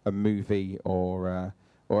movie or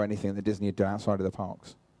anything that Disney had done outside of the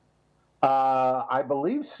parks? I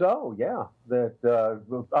believe so. Yeah, that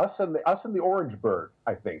us and the Orange Bird.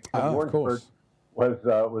 I think the Orange Bird was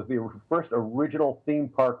the first original theme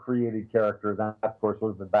park created character. That, of course, would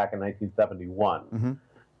have been back in 1971. Mm-hmm.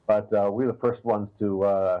 But we were the first ones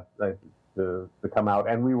to come out,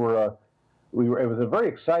 and we were. It was a very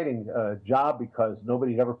exciting job because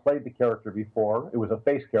nobody had ever played the character before. It was a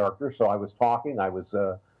face character, so I was talking. I was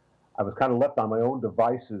kind of left on my own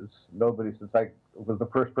devices. Nobody, since I was the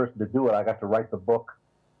first person to do it, I got to write the book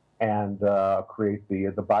and create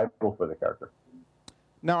the Bible for the character.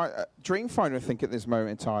 Now, Dreamfinder, I think, at this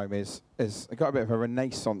moment in time is got a bit of a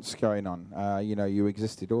renaissance going on. You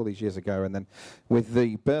existed all these years ago, and then with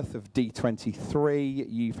the birth of D23,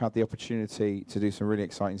 you've had the opportunity to do some really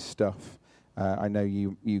exciting stuff. I know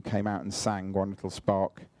you came out and sang One Little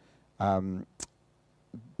Spark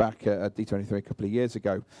back at D23 a couple of years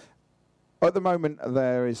ago. At the moment,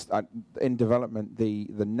 there is in development the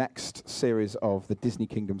next series of the Disney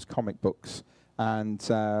Kingdoms comic books, and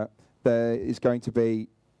there is going to be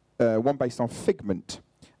one based on Figment.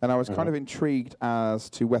 And I was kind of intrigued as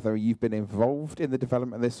to whether you've been involved in the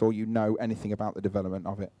development of this or you know anything about the development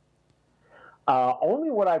of it. Only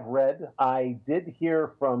what I've read. I did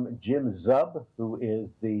hear from Jim Zub, who is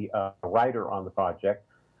the writer on the project.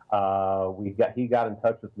 He got in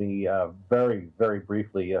touch with me very, very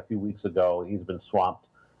briefly a few weeks ago. He's been swamped,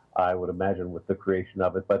 I would imagine, with the creation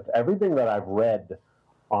of it. But everything that I've read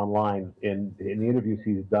online in the interviews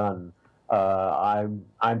he's done,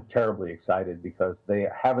 I'm terribly excited because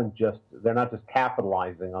they're not just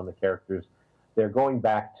capitalizing on the characters. They're going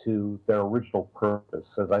back to their original purpose.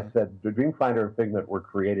 As I said, the Dreamfinder and Figment were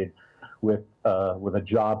created with a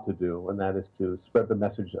job to do, and that is to spread the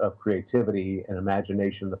message of creativity and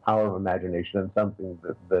imagination, the power of imagination, and something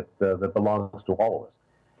that belongs to all of us.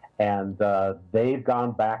 And they've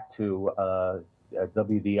gone back to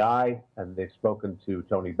WDI, and they've spoken to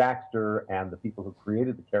Tony Baxter and the people who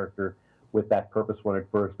created the character with that purpose when it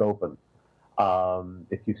first opened.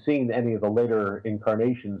 If you've seen any of the later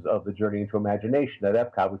incarnations of the Journey into Imagination at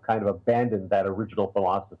Epcot, we've kind of abandoned that original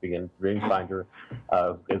philosophy, and Dreamfinder,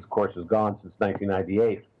 of course, is gone since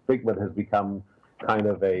 1998. Figment has become kind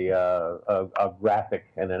of a graphic,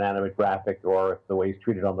 an inanimate graphic, or the way he's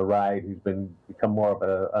treated on the ride, he's become more of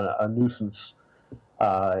a nuisance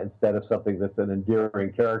instead of something that's an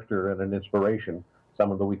endearing character and an inspiration,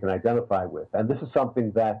 someone that we can identify with. And this is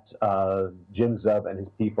something that Jim Zub and his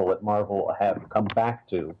people at Marvel have come back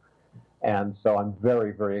to. And so I'm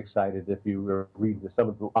very, very excited. If you read some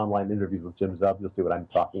of the online interviews with Jim Zub, you'll see what I'm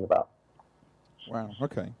talking about. Wow,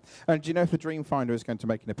 okay. And do you know if the Dreamfinder is going to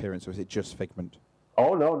make an appearance, or is it just Figment?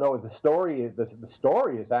 Oh, no. The story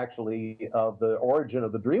is actually of the origin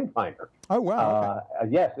of the Dreamfinder. Oh, wow. Okay.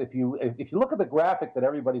 Yes, if you look at the graphic that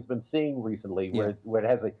everybody's been seeing recently, where it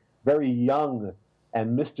has a very young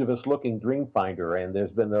and mischievous-looking Dreamfinder, and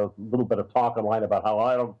there's been a little bit of talk online about how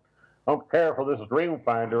I don't care for this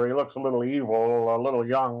Dreamfinder. He looks a little evil, a little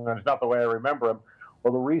young, and it's not the way I remember him.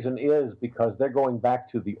 Well, the reason is because they're going back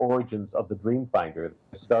to the origins of the Dreamfinder,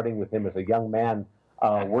 starting with him as a young man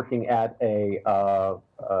working at a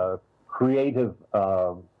creative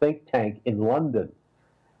think tank in London.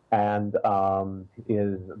 And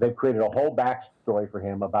they've created a whole backstory for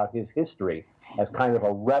him about his history as kind of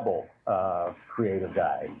a rebel creative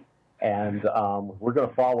guy. And we're going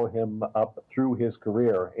to follow him up through his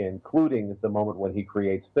career, including the moment when he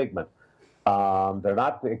creates Figment. They're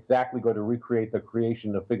not exactly going to recreate the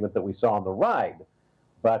creation of Figment that we saw on the ride,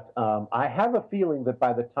 but I have a feeling that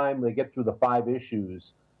by the time they get through the 5 issues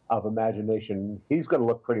of Imagination, he's going to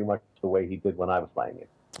look pretty much the way he did when I was playing it.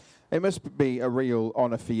 It must be a real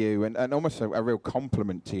honour for you, and almost a real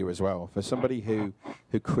compliment to you as well, for somebody who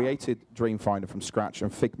created Dreamfinder from scratch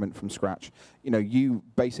and Figment from scratch. You know, you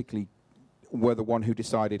basically were the one who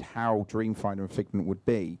decided how Dreamfinder and Figment would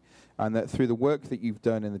be, and that through the work that you've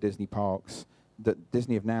done in the Disney parks, that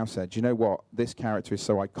Disney have now said, you know what, this character is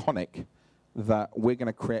so iconic that we're going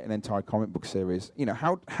to create an entire comic book series. You know,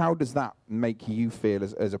 how does that make you feel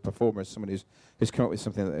as a performer, as someone who's come up with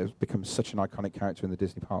something that has become such an iconic character in the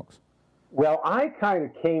Disney parks? Well, I kind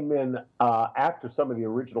of came in after some of the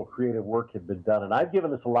original creative work had been done, and I've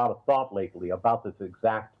given this a lot of thought lately about this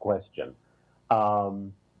exact question.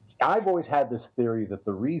 I've always had this theory that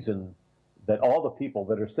the reason that all the people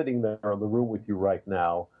that are sitting there in the room with you right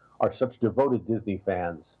now are such devoted Disney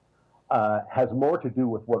fans has more to do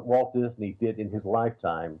with what Walt Disney did in his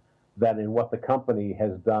lifetime than in what the company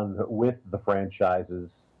has done with the franchises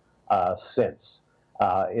since.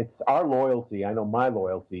 It's our loyalty. I know my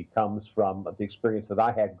loyalty comes from the experience that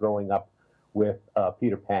I had growing up with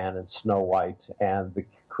Peter Pan and Snow White and the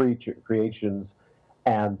creations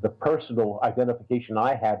and the personal identification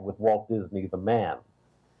I had with Walt Disney, the man.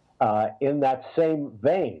 In that same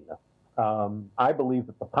vein, I believe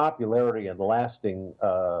that the popularity and the lasting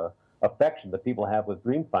affection that people have with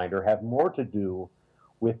Dreamfinder have more to do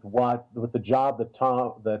with the job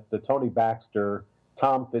that Tony Baxter,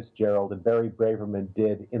 Tom Fitzgerald, and Barry Braverman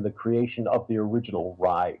did in the creation of the original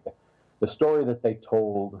ride. The story that they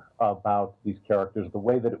told about these characters, the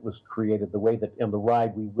way that it was created, the way that in the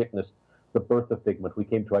ride we witnessed the birth of Figment, we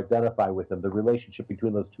came to identify with them, the relationship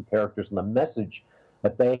between those two characters and the message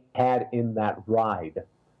that they had in that ride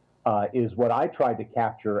is what I tried to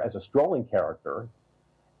capture as a strolling character.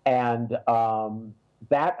 And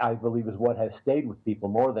that, I believe, is what has stayed with people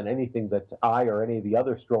more than anything that I or any of the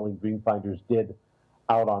other strolling Dreamfinders did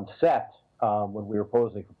out on set when we were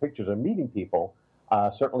posing for pictures or meeting people.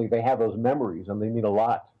 Certainly they have those memories, and they mean a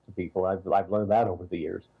lot to people. I've learned that over the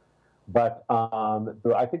years. But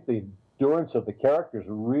I think the endurance of the characters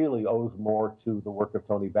really owes more to the work of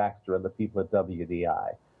Tony Baxter and the people at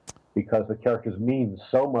WDI, because the characters mean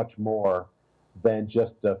so much more than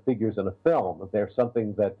just figures in a film. They're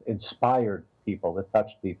something that inspired people, that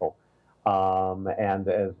touched people. And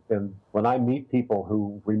when I meet people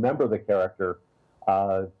who remember the character,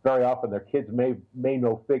 very often their kids may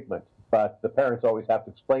know Figment, but the parents always have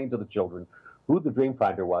to explain to the children who the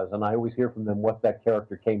Dreamfinder was, and I always hear from them what that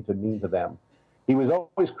character came to mean to them. He was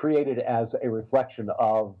always created as a reflection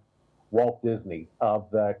of Walt Disney, of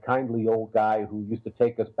the kindly old guy who used to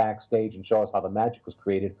take us backstage and show us how the magic was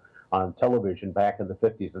created on television back in the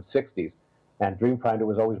 50s and 60s. And Dreamfinder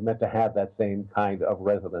was always meant to have that same kind of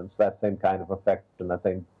resonance, that same kind of affection, that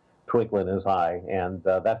same twinkle in his eye, and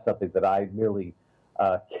that's something that I merely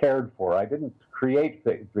cared for. I didn't create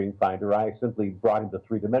Dreamfinder. I simply brought him to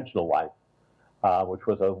three-dimensional life, which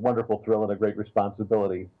was a wonderful thrill and a great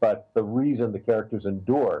responsibility. But the reason the characters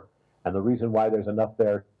endure and the reason why there's enough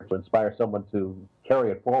there to inspire someone to carry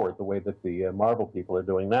it forward the way that the Marvel people are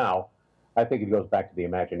doing now, I think it goes back to the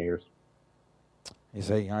Imagineers. You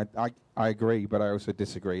see, I agree, but I also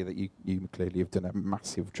disagree that you clearly have done a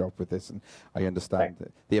massive job with this, and I understand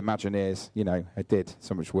that the Imagineers, did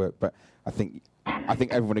so much work, but I think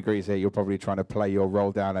everyone agrees here you're probably trying to play your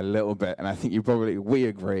role down a little bit, and I think we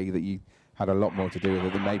agree that you had a lot more to do with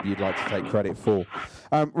it than maybe you'd like to take credit for.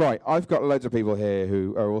 Right, I've got loads of people here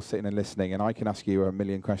who are all sitting and listening, and I can ask you a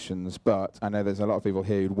million questions, but I know there's a lot of people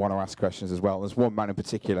here who'd want to ask questions as well. There's one man in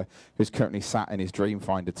particular who's currently sat in his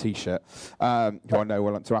Dreamfinder T-shirt, who I know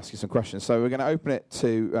will want to ask you some questions. So we're going to open it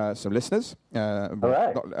to some listeners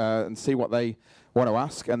and see what they want to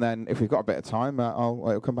ask, and then if we've got a bit of time,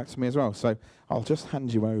 it'll come back to me as well. So I'll just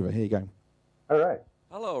hand you over. Here you go. All right.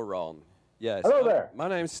 Hello, Ron. Yes. Hello there. My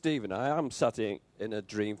name's Stephen. I am sat in a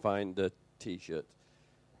Dreamfinder T-shirt.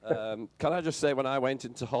 Can I just say, when I went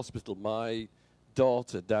into hospital, my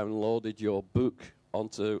daughter downloaded your book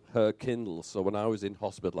onto her Kindle, so when I was in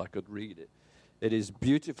hospital, I could read it. It is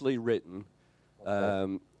beautifully written,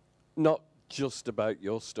 not just about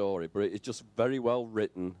your story, but it's just very well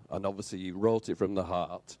written, and obviously you wrote it from the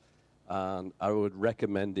heart, and I would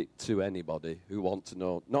recommend it to anybody who wants to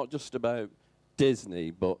know, not just about Disney,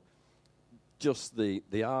 but just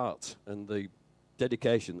the art and the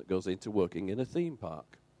dedication that goes into working in a theme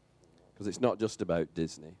park, because it's not just about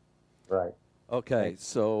Disney. Right. Okay,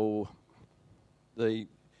 so the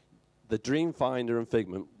Dreamfinder and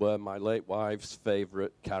Figment were my late wife's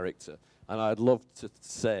favourite character, and I'd love to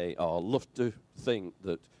think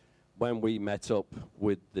that when we met up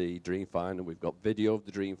with the Dreamfinder, we've got video of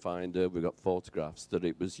the Dreamfinder, we've got photographs, that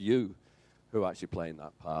it was you who actually played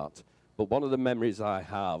that part. But one of the memories I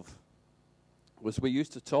have was we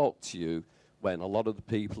used to talk to you when a lot of the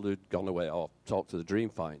people who'd gone away or talked to the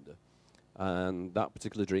Dreamfinder. And that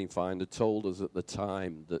particular Dreamfinder told us at the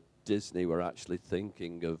time that Disney were actually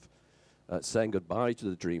thinking of saying goodbye to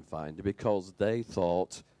the Dreamfinder because they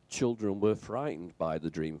thought children were frightened by the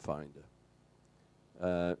Dreamfinder.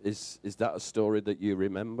 Is that a story that you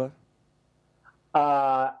remember?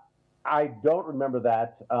 I don't remember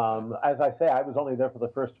that. As I say, I was only there for the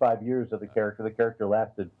first 5 years of the character. The character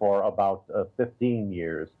lasted for about 15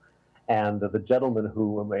 years. And the gentleman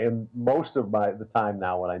who, in most of the time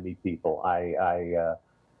now when I meet people, they're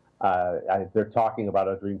talking about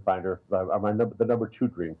a Dreamfinder, the number 2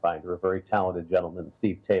 Dreamfinder, a very talented gentleman,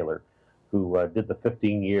 Steve Taylor, who did the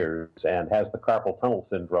 15 years and has the carpal tunnel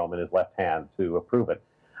syndrome in his left hand to prove it.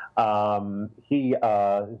 He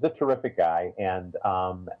is a terrific guy, and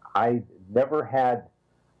I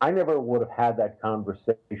never would have had that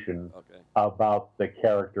conversation about the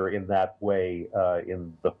character in that way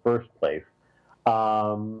in the first place.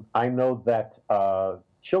 I know that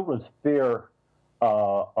children's fear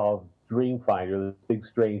of Dreamfinder, this big,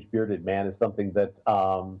 strange, bearded man, is something that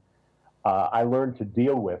I learned to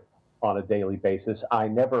deal with on a daily basis. I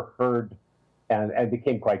never heard and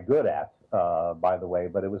became quite good at, by the way,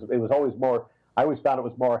 but it was always more. I always found it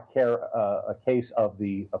was more a case of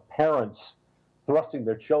the parents thrusting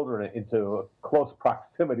their children into close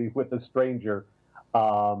proximity with a stranger,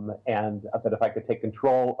 and that if I could take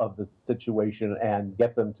control of the situation and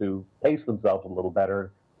get them to pace themselves a little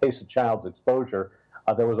better, pace a child's exposure,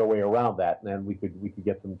 there was a way around that, and we could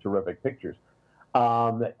get some terrific pictures.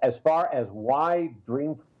 As far as why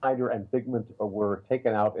Dreamfinder and Figment were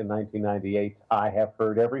taken out in 1998, I have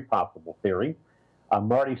heard every possible theory.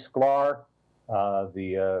 Marty Sklar,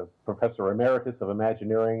 the Professor Emeritus of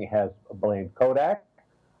Imagineering, has blamed Kodak.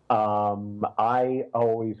 I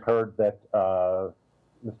always heard that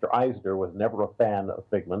Mr. Eisner was never a fan of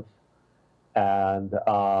Figment. And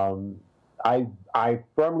I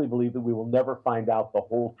firmly believe that we will never find out the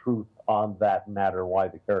whole truth on that matter, why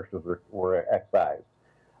the characters were excised.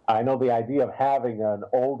 I know the idea of having an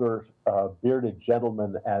older bearded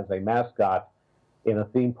gentleman as a mascot in a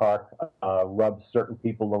theme park rubs certain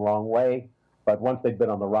people the wrong way, but once they'd been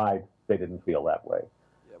on the ride, they didn't feel that way.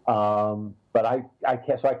 But I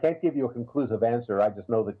can't give you a conclusive answer. I just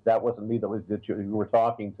know that wasn't me that you were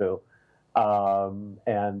talking to.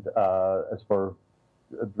 And as for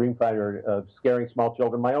Dreamfinder scaring small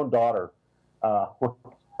children, my own daughter, I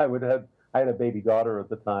had a baby daughter at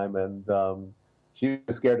the time, and she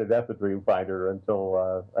was scared to death of Dreamfinder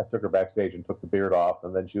until I took her backstage and took the beard off,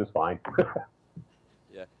 and then she was fine.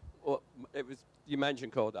 Yeah, well, you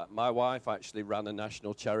mentioned Kodak. My wife actually ran a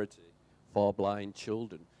national charity for blind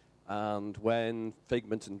children, And when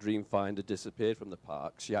Figment and Dreamfinder disappeared from the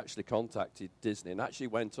park, she actually contacted Disney and actually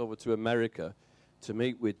went over to America to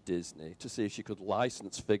meet with Disney to see if she could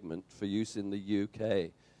license Figment for use in the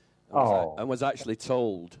UK. And was actually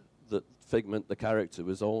told that Figment, the character,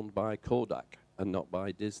 was owned by Kodak and not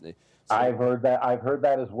by Disney. So I've heard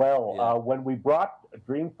that as well. Yeah. When we brought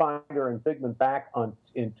Dreamfinder and Figment back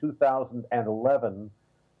in 2011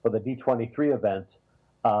 for the D23 event,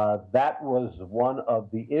 that was one of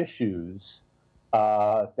the issues.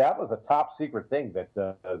 That was a top secret thing that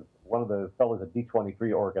one of the fellows at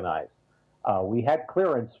D23 organized. We had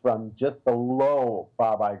clearance from just below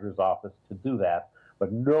Bob Iger's office to do that,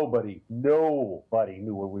 but nobody knew what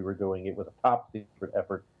we were doing. It was a top secret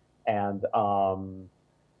effort, and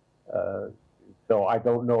so I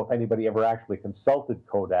don't know if anybody ever actually consulted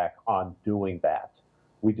Kodak on doing that.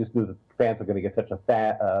 We just knew that fans were going to get such a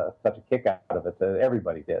kick out of it.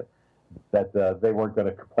 Everybody did. That they weren't going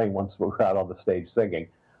to complain once we were out on the stage singing.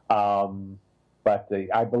 But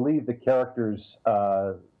I believe the characters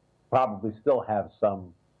probably still have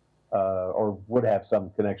some, or would have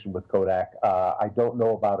some connection with Kodak. I don't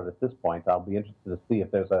know about it at this point. I'll be interested to see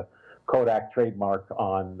if there's a Kodak trademark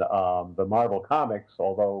on the Marvel comics,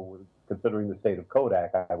 although considering the state of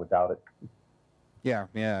Kodak, I would doubt it. Yeah,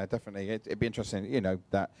 definitely. It'd be interesting,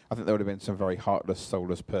 that I think there would have been some very heartless,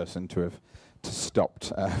 soulless person to have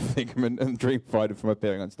stopped Figment and Dreamfinder from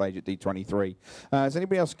appearing on stage at D23. Has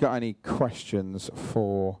anybody else got any questions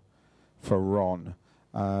for Ron?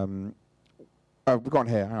 We've got one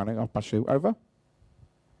here. Hang on, I'll pass you over.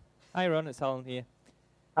 Hi, Ron. It's Alan here.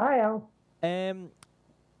 Hi, Alan.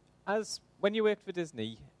 As when you worked for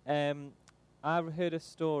Disney, I've heard a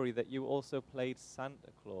story that you also played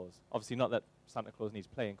Santa Claus. Obviously, not that Santa Claus needs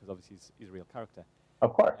playing, because obviously he's a real character.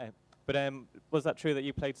 Of course. But was that true that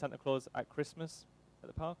you played Santa Claus at Christmas at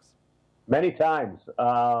the parks? Many times.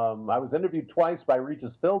 I was interviewed twice by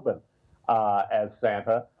Regis Philbin as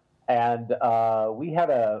Santa, and we had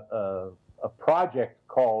a project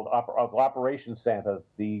called Operation Santa.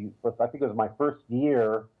 I think it was my first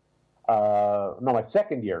year. My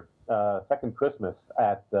second year. Second Christmas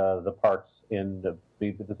at the parks this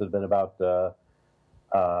has been about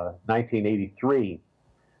 1983.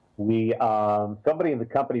 Somebody in the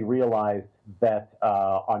company realized that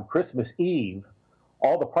on Christmas Eve,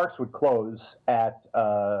 all the parks would close at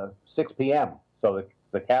 6 p.m. so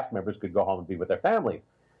the cast members could go home and be with their families.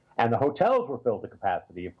 And the hotels were filled to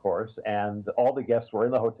capacity, of course, and all the guests were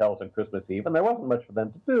in the hotels on Christmas Eve, and there wasn't much for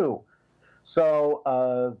them to do. So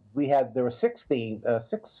there were six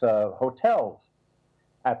hotels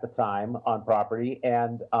at the time on property,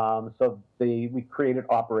 and so we created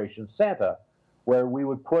Operation Santa, where we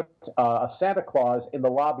would put a Santa Claus in the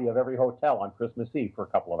lobby of every hotel on Christmas Eve for a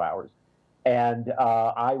couple of hours. And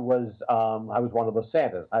I was one of those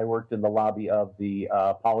Santas. I worked in the lobby of the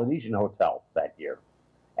Polynesian Hotel that year.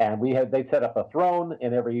 And they set up a throne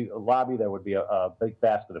in every lobby. There would be a big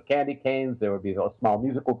basket of candy canes. There would be a small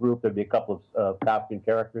musical group. There'd be a couple of costume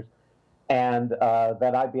characters. And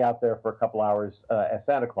then I'd be out there for a couple hours as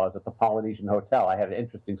Santa Claus at the Polynesian Hotel. I had an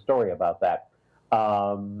interesting story about that.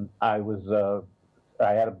 I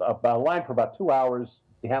had a line for about 2 hours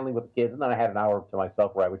handling with the kids, and then I had an hour to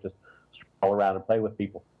myself where I would just stroll around and play with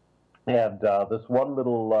people. And this one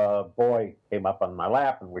little boy came up on my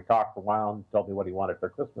lap, and we talked for a while and told me what he wanted for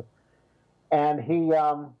Christmas. And he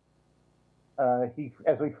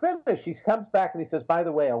as we finished, he comes back and he says, "By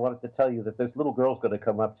the way, I wanted to tell you that this little girl's going to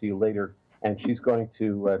come up to you later, and she's going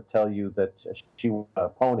to tell you that she wants a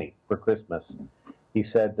pony for Christmas." He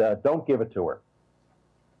said, "Don't give it to her."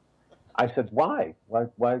 I said, "Why?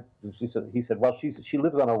 Why?" He said, "Well, she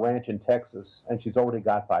lives on a ranch in Texas, and she's already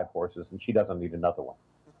got 5 horses, and she doesn't need another one."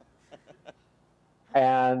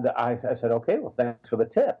 And I said, "Okay, well, thanks for the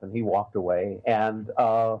tip." And he walked away. And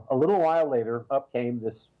a little while later, up came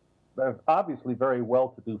this obviously very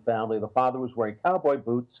well-to-do family. The father was wearing cowboy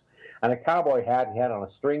boots and a cowboy hat. He had on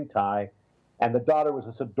a string tie. And the daughter was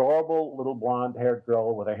this adorable little blonde-haired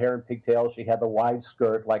girl with her hair in pigtails. She had the wide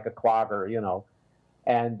skirt like a clogger,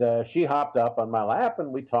 And she hopped up on my lap,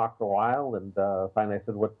 and we talked for a while. And finally I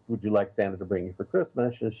said, "What would you like Santa to bring you for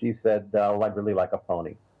Christmas?" And she said, "Well, I'd really like a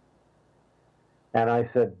pony." And I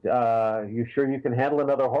said, "You sure you can handle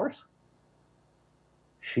another horse?"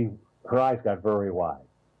 Her eyes got very wide.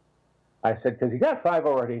 I said, "Because you got 5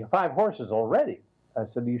 horses already." I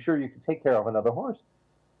said, "Are you sure you can take care of another horse?"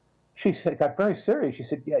 She got very serious. She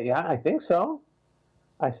said, "Yeah, I think so."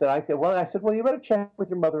 I said, "Well, you better check with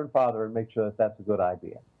your mother and father and make sure that that's a good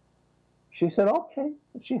idea." She said, "Okay."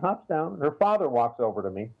 And she hops down. Her father walks over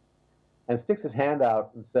to me and sticks his hand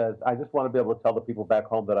out and says, "I just want to be able to tell the people back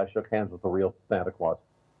home that I shook hands with the real Santa Claus."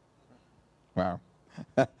 Wow.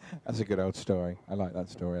 That's a good old story. I like that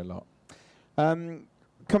story a lot.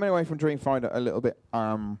 Coming away from Dreamfinder a little bit,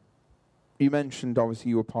 you mentioned obviously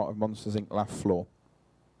you were part of Monsters Inc. Laugh Floor.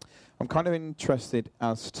 I'm kind of interested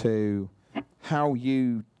as to how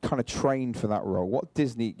you kind of trained for that role. What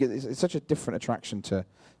Disney, it's such a different attraction to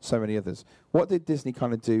so many others. What did Disney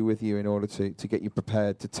kind of do with you in order to get you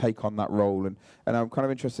prepared to take on that role? And I'm kind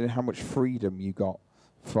of interested in how much freedom you got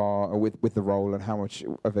with the role and how much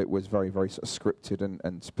of it was very, very sort of scripted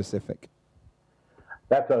and specific.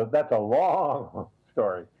 That's a long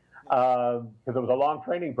story because it was a long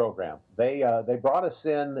training program. They brought us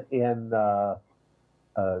in.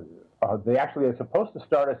 They actually are supposed to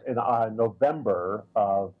start us in November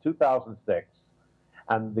of 2006,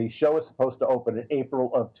 and the show is supposed to open in April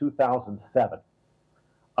of 2007,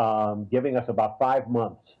 giving us about 5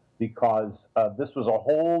 months because this was a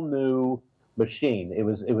whole new machine. It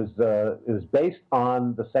was based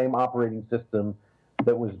on the same operating system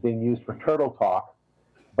that was being used for Turtle Talk,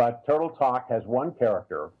 but Turtle Talk has one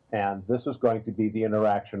character, and this was going to be the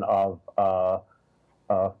interaction of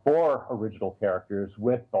 4 original characters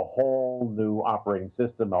with a whole new operating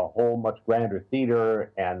system, a whole much grander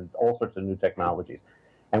theater, and all sorts of new technologies.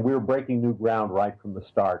 And we were breaking new ground right from the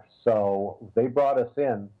start. So they brought us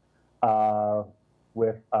in there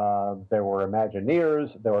were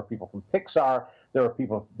Imagineers, there were people from Pixar, there were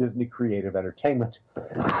people from Disney Creative Entertainment.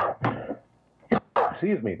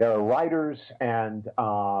 Excuse me. There were writers and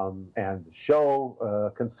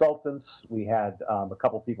show consultants. We had a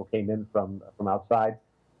couple people came in from outside.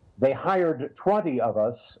 They hired 20 of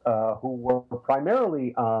us who were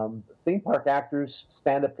primarily theme park actors,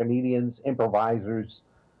 stand-up comedians, improvisers,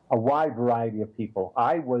 a wide variety of people.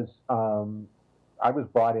 I was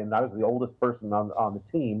brought in. I was the oldest person on the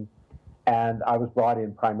team, and I was brought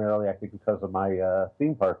in primarily, I think, because of my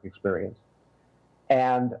theme park experience.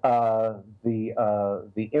 And the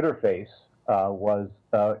interface was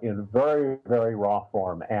in very, very raw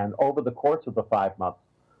form. And over the course of the 5 months,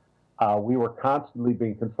 we were constantly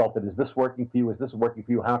being consulted. Is this working for you? Is this working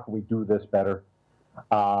for you? How can we do this better?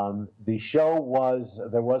 The show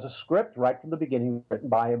there was a script right from the beginning written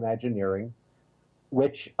by Imagineering,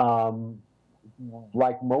 which,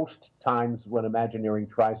 like most times when Imagineering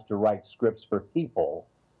tries to write scripts for people,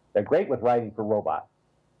 they're great with writing for robots.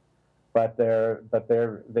 But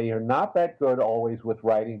they are not that good always with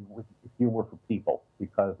writing with humor for people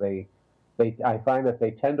because I find that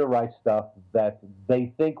they tend to write stuff that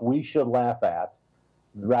they think we should laugh at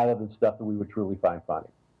rather than stuff that we would truly find funny.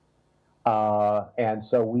 And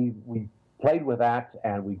so we played with that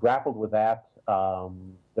and we grappled with that.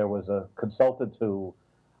 There was a consultant who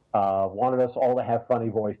wanted us all to have funny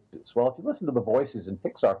voices. Well, if you listen to the voices in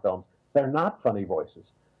Pixar films, they're not funny voices.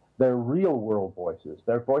 They're real world voices.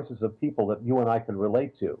 They're voices of people that you and I can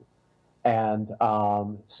relate to. And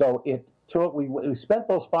so we spent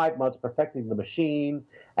those 5 months perfecting the machine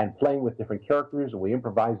and playing with different characters, and we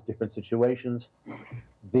improvised different situations.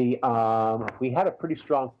 We had a pretty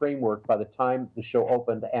strong framework by the time the show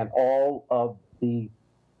opened, and all of the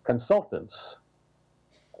consultants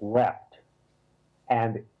left.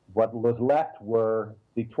 And what was left were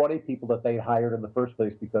the 20 people that they hired in the first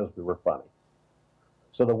place because we were funny.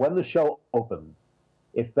 So that when the show opened,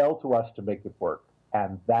 it fell to us to make it work.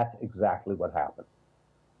 And that's exactly what happened.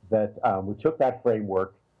 That we took that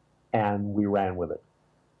framework and we ran with it.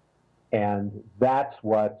 And that's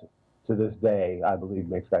what, to this day, I believe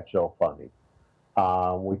makes that show funny.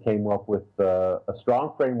 We came up with a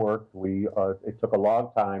strong framework. It took a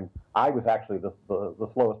long time. I was actually the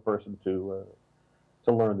slowest person to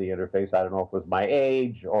learn the interface. I don't know if it was my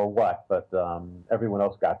age or what, but everyone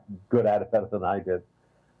else got good at it better than I did.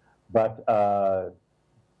 But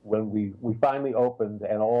when we finally opened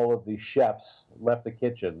and all of the chefs left the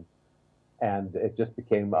kitchen and it just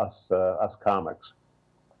became us comics,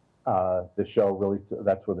 that's when the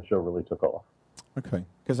show really took off. Okay,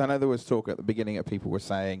 because I know there was talk at the beginning that people were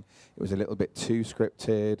saying it was a little bit too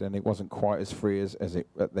scripted and it wasn't quite as free as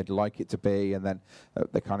they'd like it to be, and then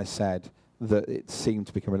they kind of said that it seemed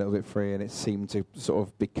to become a little bit free and it seemed to sort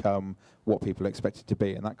of become what people expected to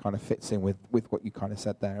be, and that kind of fits in with what you kind of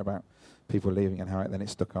said there about people leaving and how then it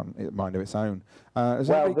stuck on a mind of its own.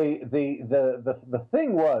 Well, the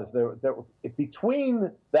thing was there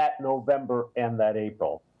between that November and that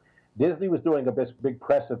April, Disney was doing a big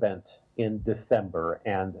press event in December,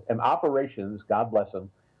 and operations, God bless them,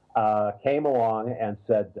 came along and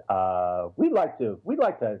said, we'd like to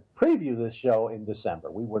preview this show in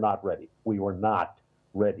December. We were not ready. We were not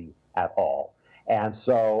ready at all. And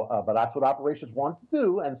so, but that's what operations wanted to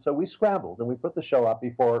do, and so we scrambled and we put the show up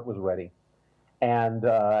before it was ready. And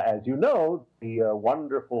as you know, the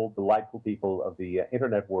wonderful, delightful people of the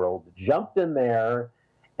internet world jumped in there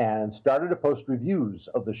and started to post reviews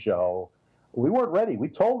of the show. We weren't ready. We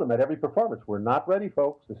told them at every performance, we're not ready,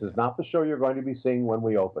 folks. This is not the show you're going to be seeing when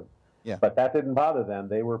we open. Yeah. But that didn't bother them.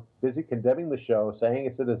 They were busy condemning the show, saying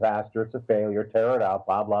it's a disaster, it's a failure, tear it out,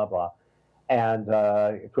 blah, blah, blah. And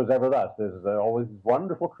it was ever thus. There's always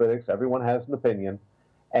wonderful critics. Everyone has an opinion.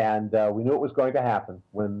 And we knew it was going to happen.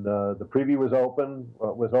 When the preview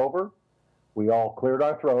was over, we all cleared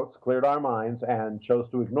our throats, cleared our minds, and chose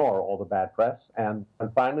to ignore all the bad press. And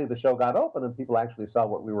finally, the show got open, and people actually saw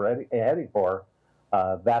what we were heading for.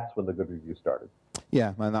 That's when the good review started.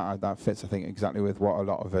 Yeah, and that fits, I think, exactly with what a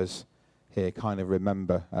lot of us here kind of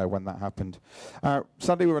remember when that happened.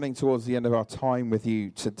 Sadly, we're running towards the end of our time with you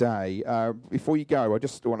today. Before you go, I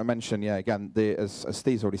just want to mention, again, as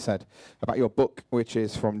Steve's already said, about your book, which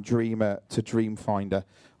is From Dreamer to Dreamfinder.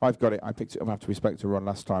 I've got it. I picked it up after we spoke to Ron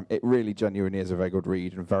last time. It really genuinely is a very good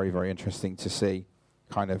read and very, very interesting to see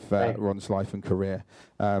kind of Ron's life and career.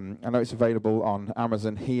 I know it's available on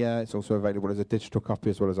Amazon here. It's also available as a digital copy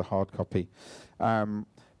as well as a hard copy.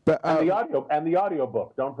 But, and the audio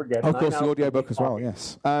book, don't forget. Of course, the audio book as well,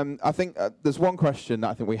 yes. I think there's one question that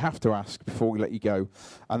I think we have to ask before we let you go,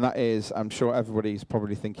 and that is, I'm sure everybody's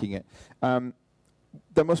probably thinking it,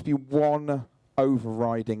 there must be one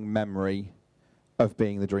overriding memory of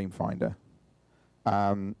being the Dreamfinder.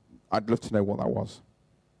 I'd love to know what that was.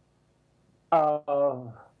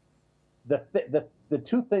 The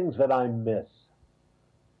two things that I miss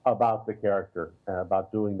about the character,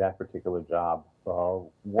 about doing that particular job,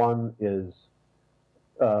 one is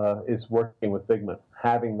working with Figment,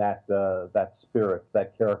 having that spirit,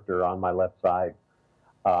 that character on my left side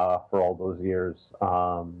for all those years.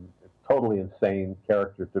 Totally insane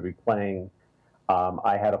character to be playing.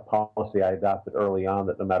 I had a policy I adopted early on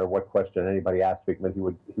that no matter what question anybody asked Figment,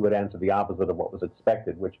 he would answer the opposite of what was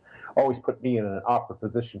expected, which always put me in an awkward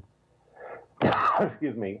position.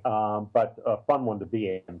 Excuse me, but a fun one to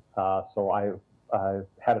be in. So I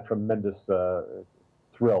had a tremendous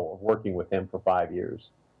thrill of working with him for 5 years.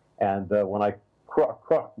 And when I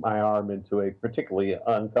crooked my arm into a particularly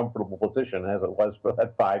uncomfortable position, as it was for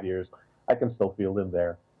that 5 years, I can still feel him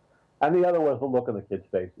there. And the other was the look on the kids'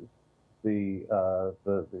 faces, the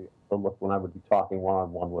look when I would be talking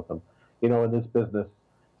one-on-one with them. You know, in this business,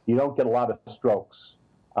 you don't get a lot of strokes.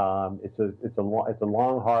 It's a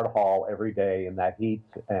long, hard haul every day in that heat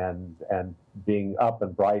and being up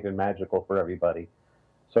and bright and magical for everybody.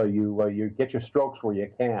 So you get your strokes where you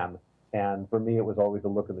can. And for me, it was always a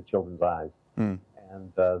look in the children's eyes and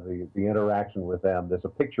the interaction with them. There's a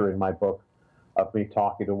picture in my book of me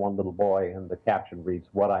talking to one little boy, and the caption reads,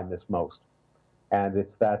 "What I miss most." And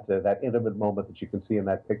it's that intimate moment that you can see in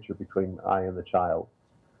that picture between I and the child,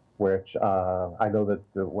 which I know that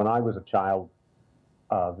when I was a child,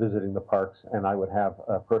 visiting the parks, and I would have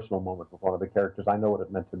a personal moment with one of the characters. I know what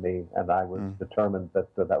it meant to me, and I was determined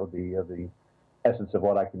that that would be the essence of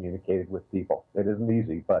what I communicated with people. It isn't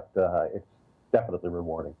easy, but it's definitely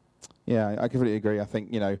rewarding. Yeah, I completely agree. I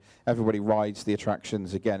think, everybody rides the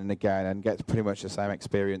attractions again and again and gets pretty much the same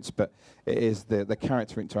experience, but it is the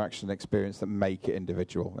character interaction experience that make it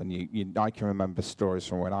individual. And I can remember stories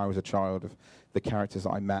from when I was a child of the characters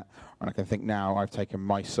that I met, and I can think now I've taken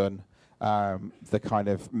my son, the kind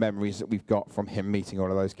of memories that we've got from him meeting all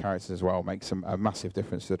of those characters as well makes a massive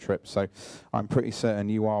difference to the trip. So I'm pretty certain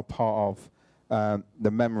you are part of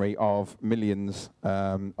the memory of millions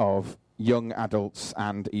of young adults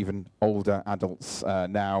and even older adults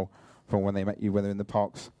now from when they met you when they were in the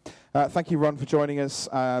parks. Thank you, Ron, for joining us.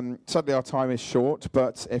 Sadly, our time is short,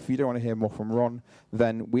 but if you don't want to hear more from Ron,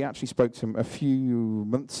 then we actually spoke to him a few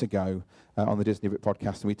months ago on the Disney Bit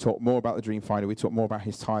podcast, and we talked more about the Dreamfinder. We talked more about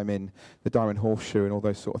his time in the Diamond Horseshoe and all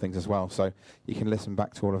those sort of things as well. So you can listen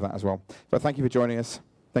back to all of that as well. But thank you for joining us.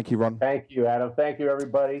 Thank you, Ron. Thank you, Adam. Thank you,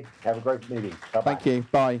 everybody. Have a great meeting. Bye-bye. Thank you.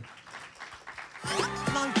 Bye.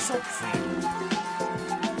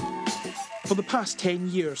 For the past 10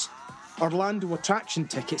 years, Orlando Attraction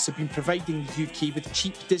Tickets have been providing the UK with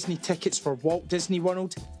cheap Disney tickets for Walt Disney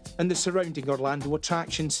World and the surrounding Orlando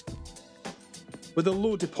attractions. With a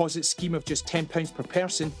low deposit scheme of just £10 per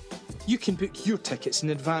person, you can book your tickets in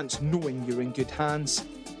advance knowing you're in good hands.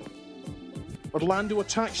 Orlando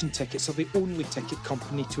Attraction Tickets are the only ticket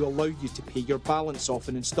company to allow you to pay your balance off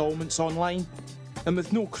in instalments online, and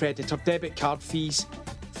with no credit or debit card fees,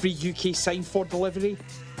 free UK sign for delivery,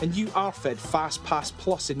 and you are fed FastPass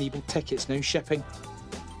Plus enabled tickets now shipping.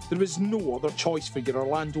 There is no other choice for your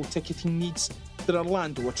Orlando ticketing needs than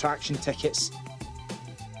Orlando Attraction Tickets.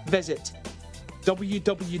 Visit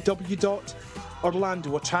www.orlandoattractiontickets.com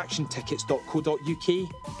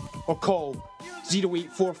orlandoattractiontickets.co.uk or call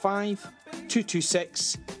 0845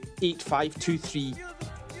 226 8523.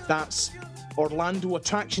 That's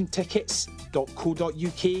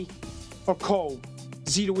orlandoattractiontickets.co.uk or call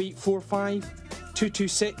 0845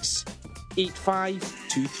 226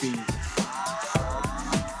 8523.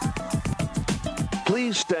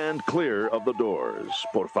 Please stand clear of the doors.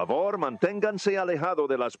 Por favor, manténganse alejado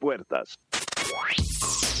de las puertas.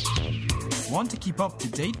 Want to keep up to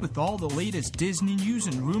date with all the latest Disney news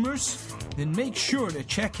and rumors? Then make sure to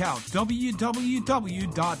check out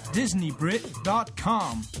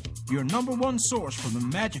www.disneybrit.com, your number one source for the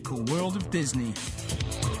magical world of Disney.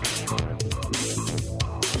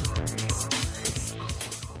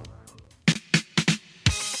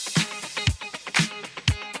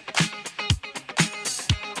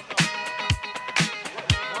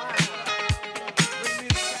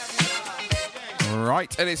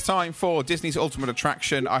 Right, and it's time for Disney's Ultimate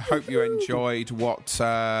Attraction. I hope you enjoyed what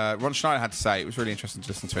Ron Schneider had to say. It was really interesting to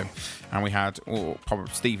listen to him. And we had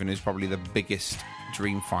probably Stephen, who's probably the biggest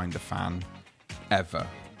Dreamfinder fan ever.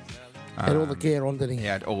 He had all the gear on, didn't he? He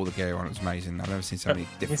had all the gear on. It was amazing. I've never seen so many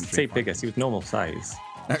different. He say biggest. He was normal size.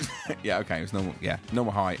 Yeah, okay, it was normal. Yeah,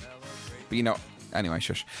 normal height. But you know, anyway,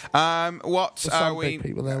 shush. What are we? Big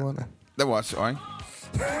people there, weren't there? There was, sorry.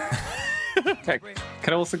 Okay.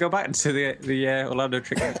 Can I also go back to the Orlando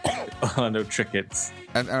Trickets?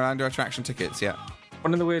 And Orlando Attraction tickets, yeah.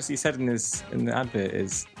 One of the words he said in the advert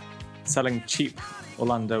is selling cheap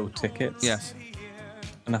Orlando tickets. Yes.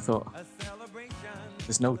 And I thought,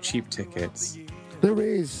 there's no cheap tickets. There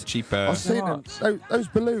is. Cheaper. I've seen them. Those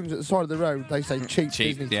balloons at the side of the road, they say cheap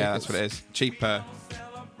Disney yeah, tickets. that's what it is. Cheaper.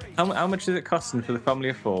 How much is it costing for the family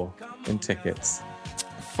of four in tickets?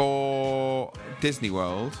 For Disney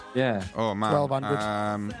World? Yeah. Oh, man.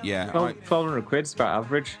 1,200. Yeah. 1,200 quid is about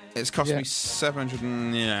average. It's cost me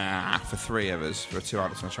 700 for 3 of us, for 2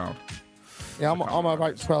 adults and a child. Yeah, I'm about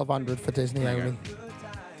 1,200 for Disney only.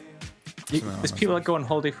 There's people that go on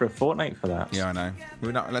holiday for a fortnight for that. Yeah, I know.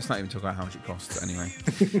 Let's not even talk about how much it costs anyway.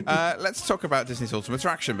 Let's talk about Disney's Ultimate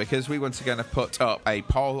Attraction, because we once again have put up a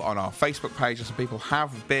poll on our Facebook page, and some people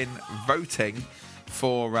have been voting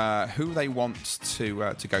for who they want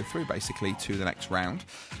to go through, basically, to the next round.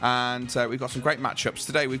 And we've got some great matchups.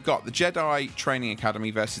 Today we've got the Jedi Training Academy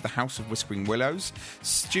versus the House of Whispering Willows,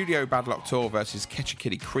 Studio Badlock Tour versus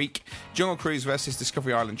Ketchikitty Creek, Jungle Cruise versus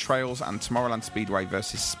Discovery Island Trails, and Tomorrowland Speedway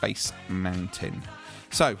versus Space Mountain.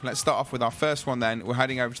 So, let's start off with our first one then. We're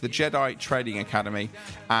heading over to the Jedi Trading Academy,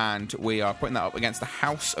 and we are putting that up against the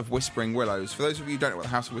House of Whispering Willows. For those of you who don't know what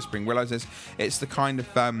the House of Whispering Willows is, it's the kind of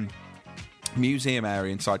museum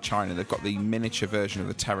area inside China. They've got the miniature version of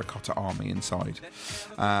the Terracotta Army inside,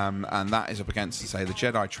 and that is up against, say, the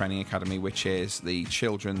Jedi Training Academy, which is the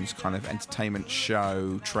children's kind of entertainment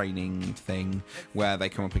show training thing where they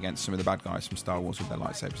come up against some of the bad guys from Star Wars with their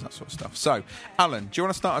lightsabers and that sort of stuff. So, Alan, do you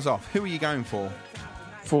want to start us off? Who are you going for?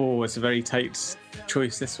 It's a very tight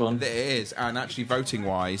choice, this one. It is, and actually voting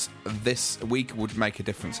wise, this week would make a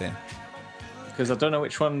difference here, because I don't know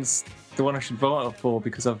which one's the one I should vote for,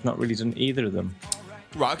 because I've not really done either of them.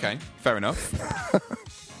 Right, okay, fair enough.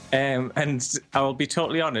 And I will be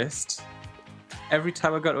totally honest, every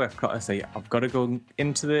time I go to Epcot I say I've got to go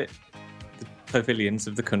into the pavilions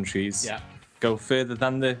of the countries, go further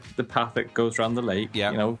than the path that goes around the lake,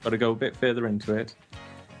 got to go a bit further into it.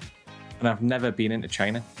 And I've never been into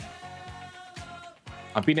China.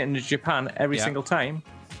 I've been into Japan every single time,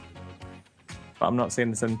 but I'm not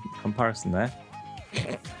saying the same comparison there.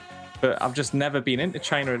 But I've just never been into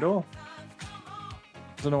China at all.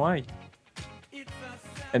 I don't know why.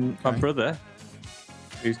 And my brother,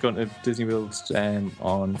 who's going to Disney World on Tuesday. What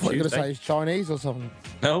are you going to say? He's Chinese or something?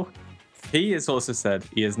 No. He has also said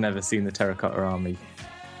he has never seen the Terracotta Army.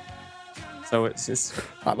 So it's just...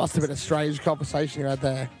 That must have been a strange conversation you had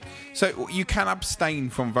there. So you can abstain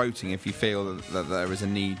from voting if you feel that there is a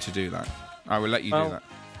need to do that. I will let you do that.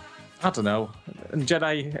 I don't know. In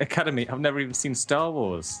Jedi Academy, I've never even seen Star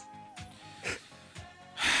Wars.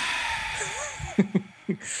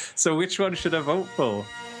 So which one should I vote for?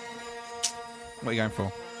 What are you going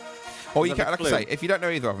for? Or you can, like I say, if you don't know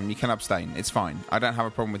either of them, you can abstain. It's fine. I don't have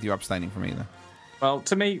a problem with you abstaining from either. Well,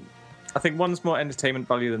 to me, I think one's more entertainment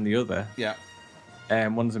value than the other. Yeah.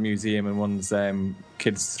 One's a museum and one's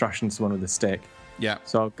kids thrashing someone with a stick. Yeah.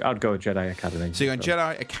 So I'd go with Jedi Academy. So you're going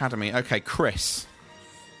Jedi Academy. Okay, Chris.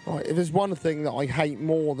 Right, if there's one thing that I hate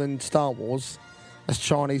more than Star Wars, that's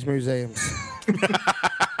Chinese museums.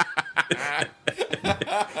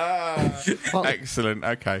 Excellent.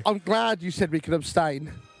 Okay. I'm glad you said we could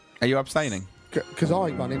abstain. Are you abstaining? because I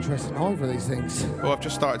ain't got an interest in either of these things. Well, I've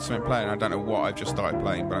just started something playing. I don't know what I've just started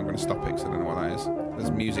playing, but I'm going to stop it because I don't know what that is.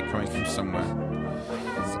 There's music coming from somewhere.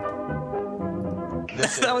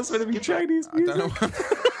 That was going to be Chinese music. I don't know what...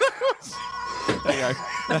 There you go.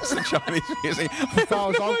 That's the Chinese music. As far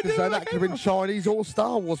as I'm concerned, that could have been Chinese or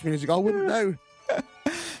Star Wars music. I wouldn't know.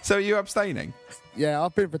 So are you abstaining? Yeah,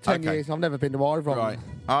 I've been for 10 years. I've never been to either. Right.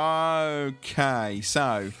 Okay.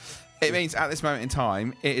 So it means at this moment in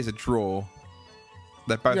time, it is a draw.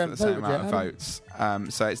 They're both at the same amount of votes.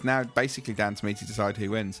 So it's now basically down to me to decide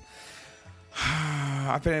who wins.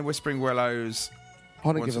 I've been in Whispering Willows.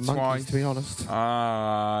 I don't give a monkey, to be honest.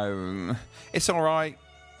 It's all right.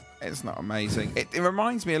 It's not amazing. It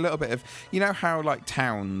reminds me a little bit of, you know how like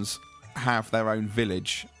towns have their own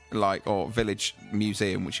village, like, or village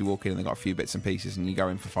museum, which you walk in and they've got a few bits and pieces and you go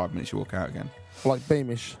in for 5 minutes, you walk out again. Like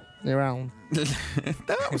Beamish. They're around.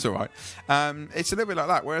 That was all right. It's a little bit like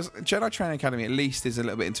that, whereas Jedi Training Academy at least is a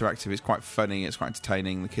little bit interactive. It's quite funny, it's quite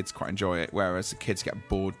entertaining, the kids quite enjoy it, whereas the kids get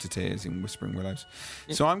bored to tears in Whispering Willows.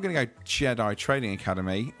 So I'm going to go Jedi Training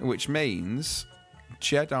Academy, which means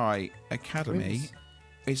Jedi Academy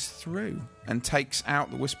is through and takes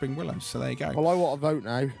out the Whispering Willows. So there you go. Well, I want to vote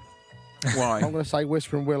now. Why? I'm going to say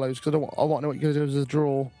Whispering Willows because I want to know what you're going to do as a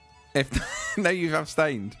draw. No, you've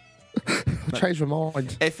abstained. I changed my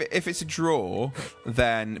mind. If it's a draw,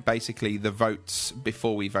 then basically the votes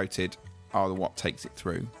before we voted are the what takes it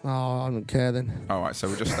through. Oh, I don't care then. All right, so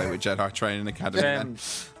we'll just stay with Jedi Training Academy then.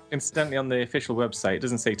 Incidentally, on the official website, it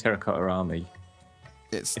doesn't say Terracotta Army.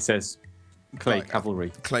 It says Clay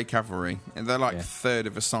Cavalry. Clay Cavalry. And they're like a third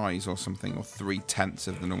of a size or something, or 3/10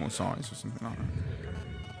 of the normal size or something like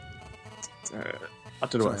that. I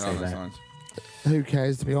don't know what to say there. Who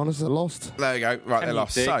cares, to be honest? They're lost. There you go. Right, they're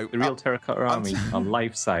lost. So the real Terracotta Army are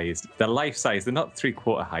life size. They're life size. They're not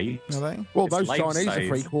 3/4 height. Are they? Well, those Chinese are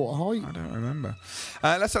 3/4 height. I don't remember.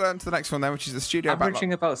 Let's go on to the next one then, which is the studio.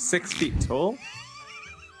 Averaging about 6 feet tall.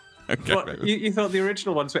 Okay. What, you thought the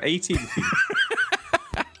original ones were 18 feet?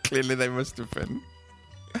 Clearly they must have been.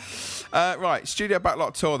 Right, Studio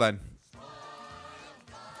Backlot Tour then.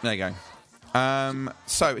 There you go.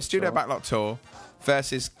 So it's Studio Backlot Tour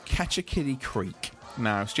versus Ketchakiddee Creek.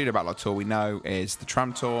 Now, Studio Backlot Tour we know is the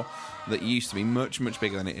tram tour that used to be much, much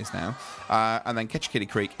bigger than it is now. And then Ketchakiddee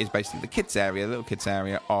Creek is basically the kids area, the little kids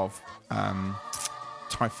area of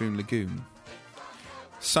Typhoon Lagoon.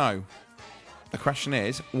 So, the question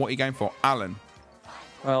is, what are you going for? Alan?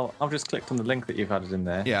 Well, I've just clicked on the link that you've added in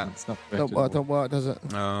there. Yeah. It's not Don't work, does it?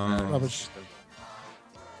 Oh. Rubbish.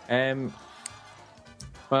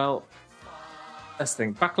 Well, let's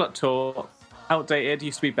think. Backlot Tour, outdated,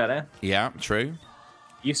 used to be better. Yeah, true.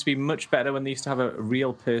 Used to be much better when they used to have a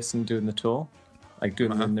real person doing the tour, like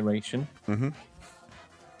doing the narration. Mm-hmm.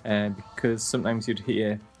 Because sometimes you'd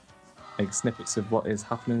hear like snippets of what is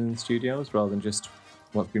happening in the studios rather than just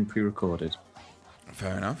what's been pre-recorded.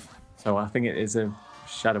 Fair enough. So I think it is a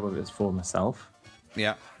shadow of its former self.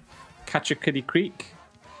 Yeah. Ketchakiddee Creek.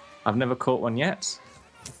 I've never caught one yet.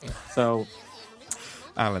 So...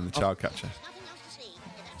 Alan, the child catcher.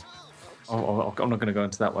 Oh, I'm not going to go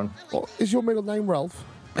into that one. What, is your middle name Ralph?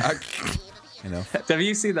 Enough. Have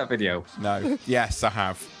you seen that video? No. Yes, I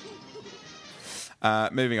have.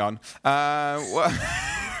 Moving on. Go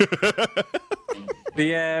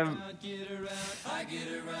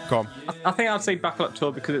on. I think I'd say Backlot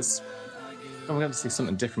Tour because it's... I'm going to say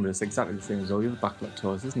something different, but it's exactly the same as all the other Backlot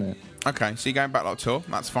Tours, isn't it? Okay, so you're going Backlot Tour.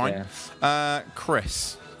 That's fine. Yeah.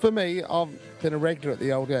 Chris. For me, I've been a regular at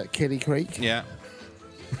the old Kiddie Creek. Yeah.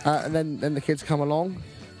 And then the kids come along.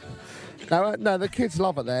 No, the kids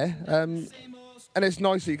love it there. And it's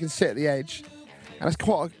nice that you can sit at the edge. And it's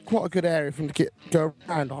quite a good area for them to go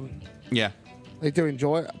around on. Yeah. They do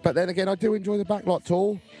enjoy it. But then again, I do enjoy the Backlot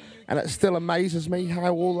Tour. And it still amazes me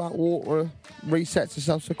how all that water resets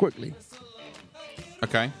itself so quickly.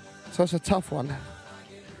 Okay. So it's a tough one.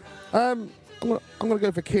 I'm gonna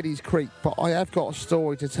go for Kiddie's Creek, but I have got a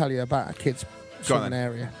story to tell you about a kids' swimming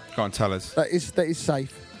area. Go on, tell us. That is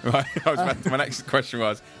safe. Right. My next question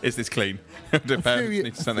was, is this clean? Do parents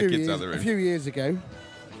need to send their kids out of the room? A few years ago,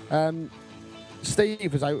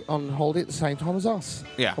 Steve was out on holiday at the same time as us.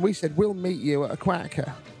 Yeah. And we said, we'll meet you at a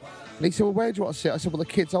Quacker. And he said, well, where do you want to sit? I said, well, the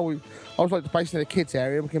kids, I was like basically the kids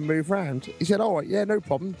area, we can move around. He said, all right, yeah, no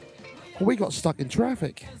problem. Well, we got stuck in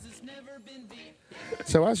traffic.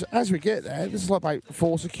 So as we get there, this is like about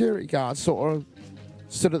 4 security guards sort of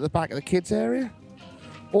stood at the back of the kids area.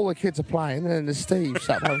 All the kids are playing, and then there's Steve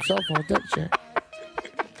sat by himself on a deck chair.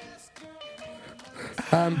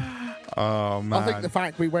 Oh, man. I think the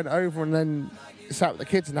fact we went over and then sat with the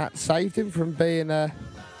kids and that saved him from being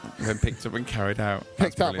Then picked up and carried out.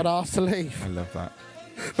 Picked up and asked to leave. I love that.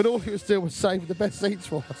 But all he was doing was saving the best seats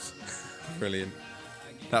for us. Brilliant.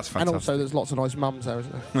 That's fantastic. And also, there's lots of nice mums there,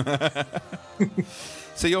 isn't there?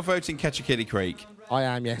 So you're voting Ketchakiddly Creek? I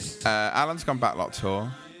am, yes. Alan's gone Backlot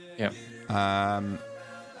Tour. Yep.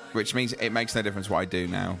 Which means it makes no difference what I do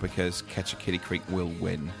now because Ketchakiddly Creek will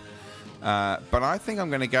win. But I think I'm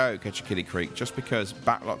going to go Ketchakiddly Creek just because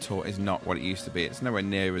Backlot Tour is not what it used to be. It's nowhere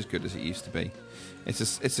near as good as it used to be.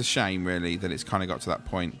 It's a shame, really, that it's kind of got to that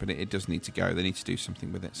point, but it does need to go. They need to do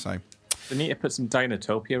something with it. So they need to put some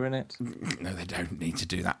Dinotopia in it. No, they don't need to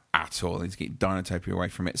do that at all. They need to keep Dinotopia away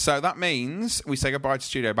from it. So that means we say goodbye to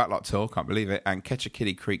Studio Backlot Tour, can't believe it, and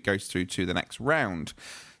Ketchakiddly Creek goes through to the next round.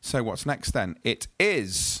 So what's next then? It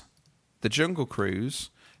is the Jungle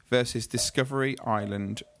Cruise versus Discovery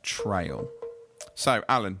Island Trail. So,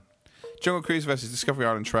 Alan, Jungle Cruise versus Discovery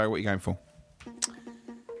Island Trail, what are you going for?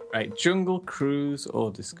 Right, Jungle Cruise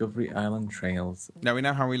or Discovery Island Trails? Now, we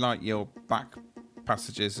know how we like your back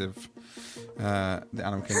passages of the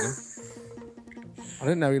Animal Kingdom. I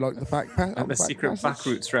didn't know you liked the backpack. And the secret back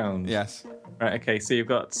routes round. Yes. Right, okay, so you've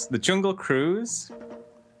got the Jungle Cruise,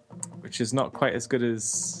 which is not quite as good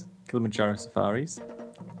as Kilimanjaro Safaris.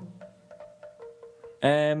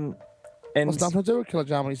 And what's nothing to do with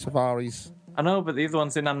Kilimanjaro Safaris? I know, but the other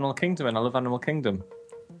one's in Animal Kingdom, and I love Animal Kingdom.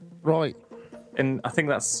 Right. And I think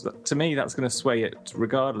to me, that's going to sway it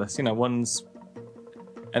regardless. You know, one's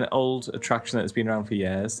an old attraction that's been around for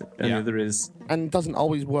years, and the other is... And doesn't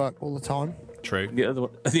always work all the time. True. The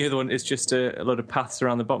other one is just a lot of paths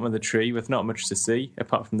around the bottom of the tree with not much to see,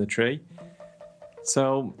 apart from the tree.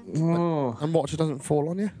 So... And Watcher doesn't fall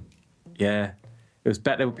on you? Yeah. It was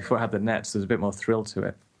better before it had the net, so there's a bit more thrill to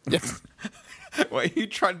it. Yes. Well, you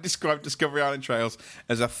trying to describe Discovery Island Trails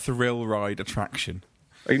as a thrill ride attraction?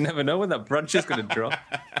 You never know when that branch is going to drop.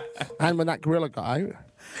 And when that gorilla got out.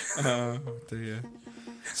 Oh, dear.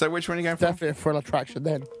 So which one are you going for? Definitely a thrill attraction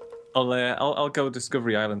then. I'll go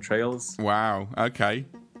Discovery Island Trails. Wow, okay.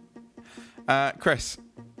 Chris?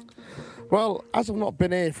 Well, as I've not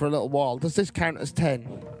been here for a little while, does this count as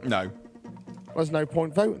 10? No. There's no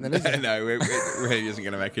point voting then, is there? No, it really isn't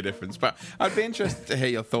going to make a difference. But I'd be interested to hear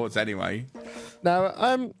your thoughts anyway.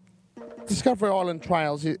 No, Discovery Island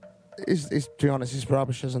Trails is to be honest, it's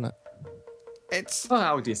rubbish, isn't it? It's... Well,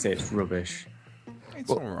 how do you say it's rubbish? It's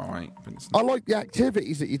all right. But it's I like the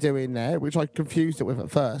activities that you do in there, which I confused it with at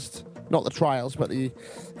first. Not the trails, but the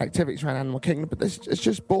activities around Animal Kingdom. But it's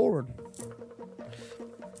just boring.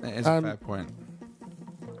 It is a fair point.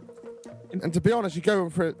 And to be honest, you go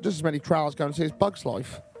for just as many trails going to see as Bug's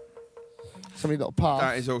Life. So many little paths.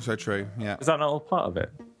 That is also true, yeah. Is that not all part of it?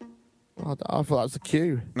 I thought that was the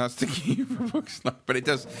queue. That's the queue for Bug's Life. But it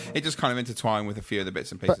does kind of intertwine with a few of the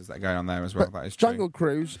bits and pieces that go on there as well. That is true. Jungle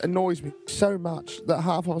Cruise annoys me so much that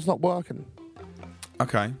half of it's not working.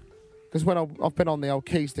 Okay. Because when I've been on the old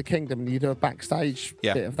Keys to Kingdom, and you do a backstage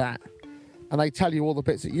bit of that, and they tell you all the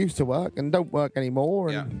bits that used to work and don't work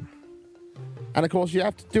anymore. And of course, you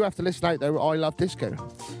do have to listen out though. I Love Disco.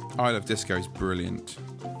 I Love Disco is brilliant.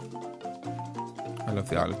 I love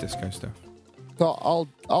the I Love Disco stuff. So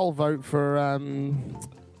I'll vote for.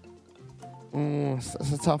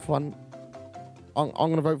 It's a tough one. I'm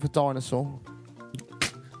going to vote for Dinosaur.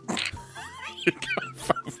 You're going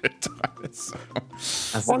to vote for Dinosaur.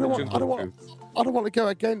 I don't want to go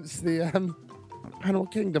against the Animal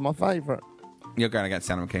Kingdom, my favourite. You're going against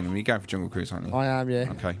Animal Kingdom. You're going for Jungle Cruise, aren't you? I am, yeah.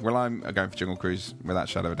 Okay. Well, I'm going for Jungle Cruise without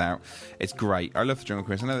shadow of a doubt. It's great. I love the Jungle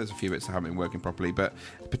Cruise. I know there's a few bits that haven't been working properly, but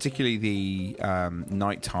particularly the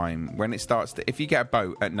night time when it starts. If you get a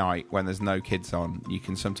boat at night when there's no kids on, you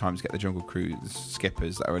can sometimes get the Jungle Cruise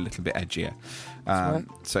skippers that are a little bit edgier.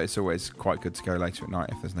 So it's always quite good to go later at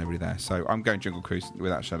night if there's nobody there. So I'm going Jungle Cruise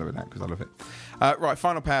without shadow of a doubt because I love it. Right,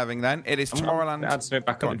 final pairing then. It is Tomorrowland. Add something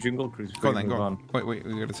back on the Jungle Cruise. Go on then. Go on. Wait, what are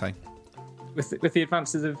you going to say? With the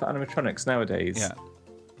advances of animatronics nowadays,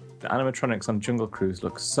 the animatronics on Jungle Cruise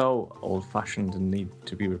look so old-fashioned and need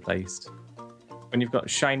to be replaced. When you've got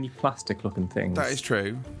shiny plastic-looking things, that is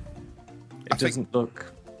true. It doesn't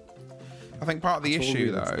look. I think part of the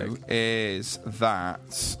issue though is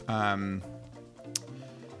that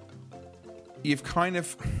you've kind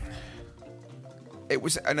of. It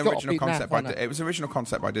was an original concept it was an original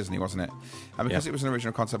concept by Disney, wasn't it? And because it was an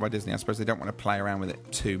original concept by Disney, I suppose they don't want to play around with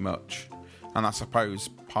it too much. And I suppose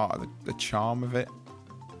part of the charm of it,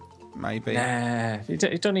 maybe. Nah, you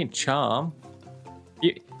don't need charm.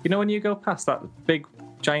 You know when you go past that big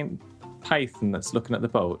giant python that's looking at the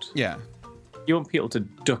boat? Yeah. You want people to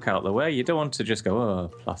duck out the way. You don't want to just go,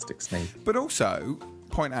 oh, plastic snake. But also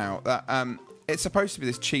point out that it's supposed to be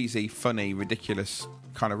this cheesy, funny, ridiculous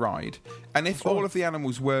kind of ride. And if all of the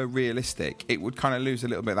animals were realistic, it would kind of lose a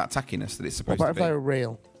little bit of that tackiness that it's supposed What to about be. if they were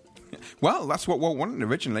real? Well, that's what Walt wanted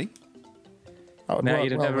originally. No,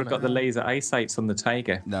 you'd have never got the laser eyesights on the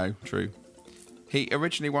tiger. No, true. He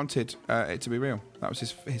originally wanted it to be real. That was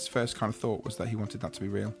his first kind of thought, was that he wanted that to be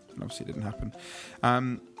real. And obviously it didn't happen.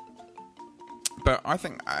 But I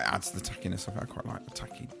think it adds the tackiness of it. I quite like the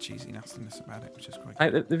tacky, cheesy nastiness about it, which is quite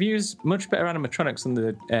good. They've used much better animatronics on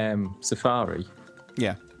the Safari.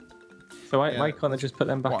 Yeah. So why can't they just put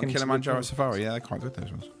them back into Kilimanjaro Safari? Yeah, they're quite good,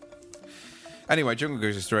 those ones. Anyway, Jungle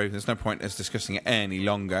Cruise is through. There's no point us discussing it any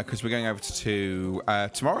longer because we're going over to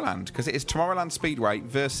Tomorrowland, because it is Tomorrowland Speedway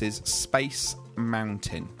versus Space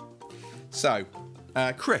Mountain. So,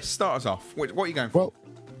 Chris, start us off. What are you going for? Well,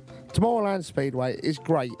 Tomorrowland Speedway is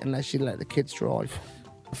great unless you let the kids drive.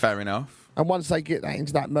 Fair enough. And once they get that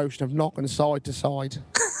into that motion of knocking side to side,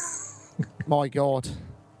 my God.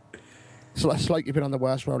 It's like you've been on the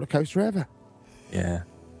worst roller coaster ever. Yeah.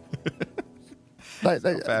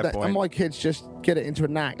 And my kids just get it into a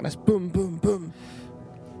knack, and it's boom, boom, boom.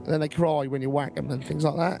 And then they cry when you whack them and things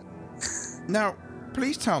like that. Now,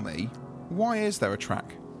 please tell me, why is there a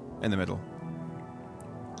track in the middle?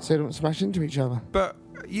 So they don't smash into each other. But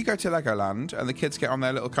you go to Legoland and the kids get on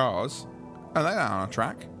their little cars and they're not on a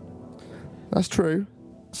track. That's true.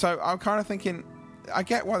 So I'm kind of thinking, I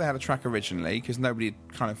get why they had a track originally, because nobody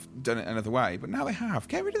had kind of done it another way, but now they have.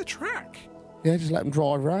 Get rid of the track. Yeah, just let them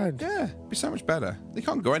drive around. Yeah, it'd be so much better. They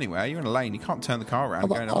can't go anywhere. You're in a lane. You can't turn the car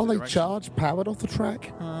around. Are they charged, powered off the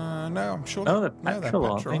track? No, I'm sure. Oh, they're they're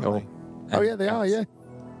petrol, petrol, aren't they? Oh, yeah, they are, yeah.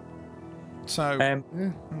 So, yeah.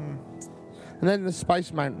 And then the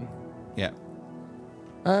Space Mountain. Yeah.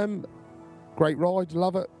 Great ride,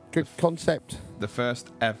 love it. Good concept. The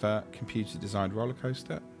first ever computer-designed roller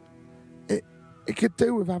coaster. It could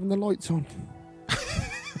do with having the lights on.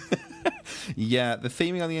 Yeah, the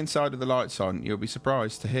theming on the inside of the lights on, you'll be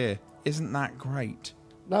surprised to hear. Isn't that great?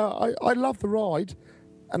 No, I love the ride,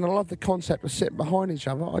 and I love the concept of sitting behind each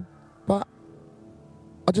other, but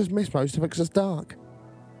I just miss most of it because it's dark.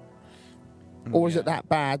 Or is it that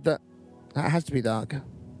bad that it has to be dark?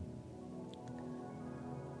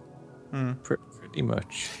 Pretty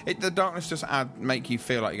much. The darkness just make you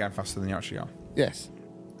feel like you're going faster than you actually are. Yes.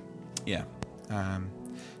 Yeah.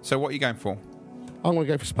 So what are you going for? I'm going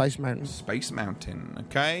to go for Space Mountain. Space Mountain.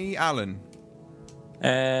 Okay, Alan.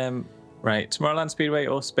 Right, Tomorrowland Speedway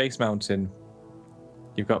or Space Mountain?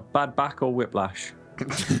 You've got bad back or whiplash?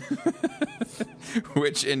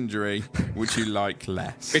 Which injury would you like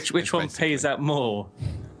less? Which one pays out more?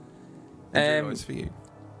 Injury-wise for you.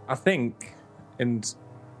 I think, and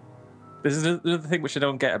this is another thing which I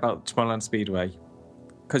don't get about Tomorrowland Speedway,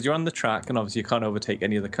 because you're on the track and obviously you can't overtake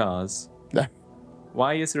any of the cars. No.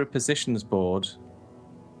 Why is there a positions board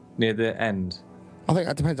near the end? I think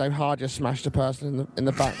that depends how hard you smash the person in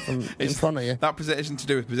the back from in front of you. That isn't to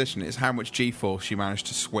do with position. It's how much G-force you manage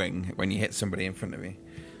to swing when you hit somebody in front of you.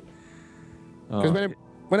 Because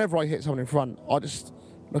whenever I hit someone in front, I just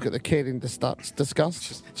look at the kid in disgust.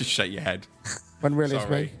 Just shake your head. When really it's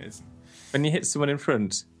me. When you hit someone in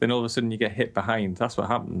front, then all of a sudden you get hit behind. That's what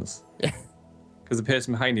happens. Yeah. Because the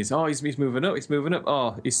person behind you is, he's moving up,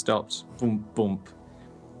 Oh, he stopped. Bump, bump.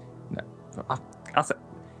 No.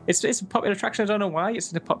 It's a popular attraction. I don't know why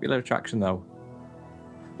it's a popular attraction, though.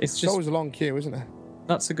 It's always a long queue, isn't it?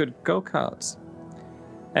 That's a good go-kart.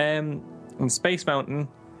 And Space Mountain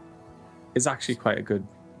is actually quite a good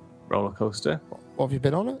roller coaster. What, have you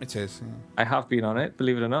been on it? It is. Yeah. I have been on it,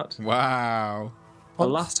 believe it or not. Wow. The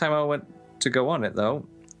last time I went to go on it, though,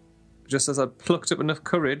 just as I plucked up enough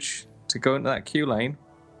courage to go into that queue lane,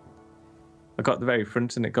 I got the very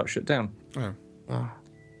front and it got shut down. Oh.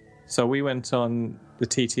 So we went on the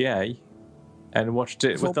TTA and watched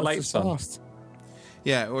it with the lights on.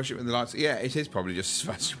 Yeah, watch it with the lights. Yeah, it is probably just as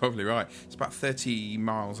fast. You're probably right. It's about 30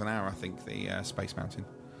 miles an hour, I think, the Space Mountain.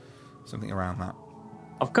 Something around that.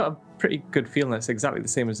 I've got a pretty good feeling it's exactly the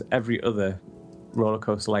same as every other roller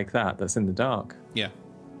coaster like that's in the dark. Yeah.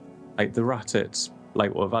 Like the Rat at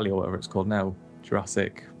Lightwater Valley or whatever it's called now.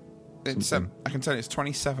 Jurassic. It's I can tell you it's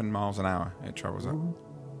 27 miles an hour it travels at.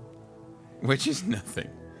 Which is nothing.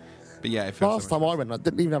 But yeah, it feels last time I went, I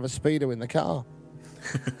didn't even have a speedo in the car.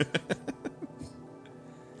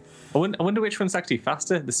 I wonder which one's actually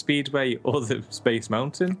faster, the Speedway or the Space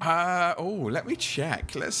Mountain. Let me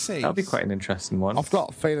check. Let's see. That'll be quite an interesting one. I've got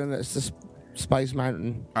a feeling that it's the Space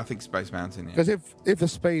Mountain. I think Space Mountain, yeah. Because if the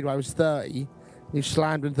Speedway was 30, and you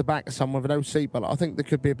slammed into the back of someone with no seatbelt, I think there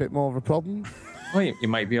could be a bit more of a problem. Well, you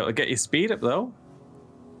might be able to get your speed up, though.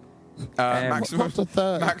 Maximum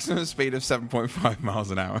speed of 7.5 miles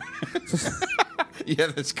an hour. Yeah,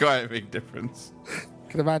 that's quite a big difference.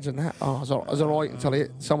 can imagine that. Oh, I was all right until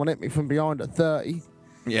someone hit me from behind at 30.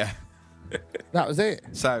 Yeah. That was it.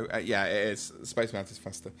 So, yeah, it is. Space Mountain's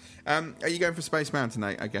faster. Are you going for Space Mountain,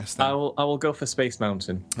 Nate, I guess, then? I will go for Space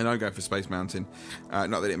Mountain. And I'll go for Space Mountain.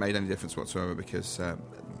 Not that it made any difference whatsoever, because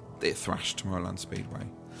it thrashed Tomorrowland Speedway.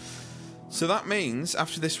 So that means,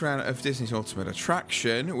 after this round of Disney's Ultimate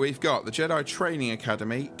Attraction, we've got the Jedi Training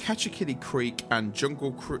Academy, Ketchikiddy Creek, and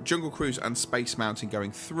Jungle Cruise and Space Mountain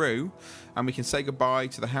going through. And we can say goodbye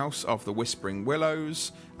to the House of the Whispering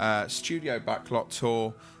Willows, Studio Backlot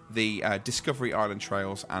Tour, the Discovery Island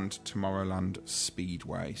Trails, and Tomorrowland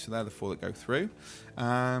Speedway. So they're the 4 that go through.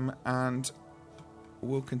 And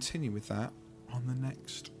we'll continue with that on the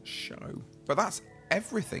next show. But that's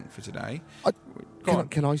everything for today.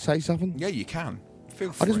 Can I say something? Yeah, you can.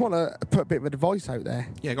 Feel free. I just want to put a bit of advice out there.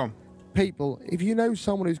 Yeah, go on. People, if you know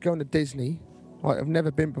someone who's going to Disney, like I've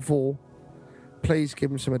never been before, please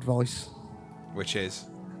give them some advice. Which is?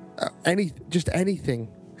 Just anything.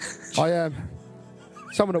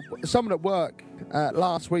 Someone at work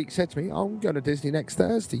last week said to me, I'm going to Disney next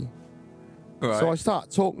Thursday. Right. So I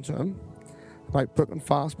started talking to them about booking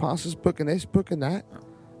fast passes, booking this, booking that.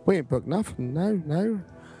 We ain't booked nothing. No.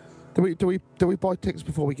 Do we buy tickets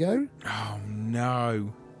before we go? Oh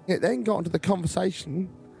no! It then got into the conversation.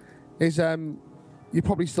 Is you're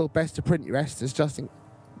probably still best to print your Esters. Just think,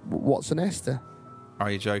 what's an Ester? Are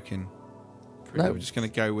you joking? No. We're just going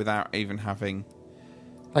to go without even having.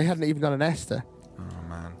 They hadn't even done an Ester. Oh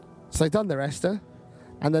man! So they done their Ester,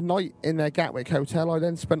 and the night in their Gatwick hotel, I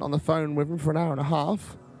then spent on the phone with them for an hour and a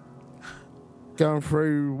half, going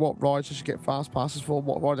through what rides they should get fast passes for,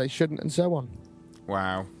 what ride they shouldn't, and so on.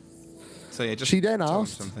 Wow. So yeah, she then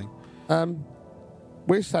asked, something.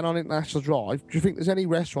 We're staying on International Drive. Do you think there's any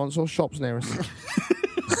restaurants or shops near us?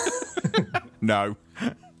 No.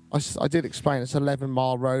 I did explain it's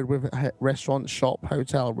 11-mile road with a restaurant, shop,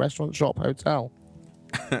 hotel, restaurant, shop, hotel.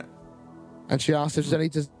 And she asked if there's any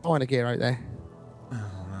designer gear out there.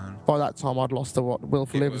 Oh man! By that time, I'd lost the will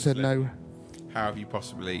for live and said no. How have you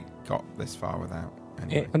possibly got this far without?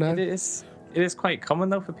 Anyway? It is quite common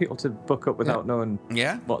though for people to book up without knowing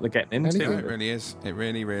what they're getting into. It really is. It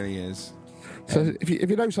really is. So if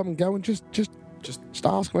you know someone going, just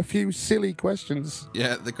ask them a few silly questions.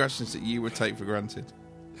 Yeah, the questions that you would take for granted.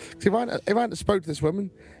 If I hadn't spoke to this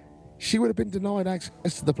woman, she would have been denied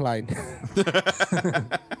access to the plane.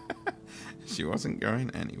 She wasn't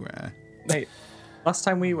going anywhere. Mate, last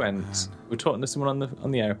time we went, we were talking to someone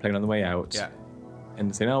on the airplane on the way out. Yeah.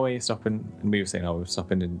 And saying, "Oh, where are you stopping?" And we were saying, "Oh, we're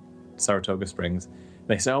stopping in Saratoga Springs." And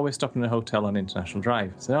they said, "Oh, we're stopping in a hotel on International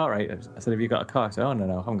Drive." I said, "All right." I said, "Have you got a car?" I said, "Oh, no, I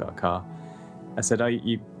haven't got a car." I said, "Oh,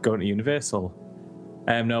 you going to Universal?"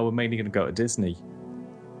 No, we're mainly going to go to Disney.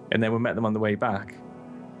 And then we met them on the way back.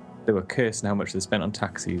 They were cursing how much they spent on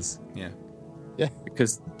taxis. Yeah.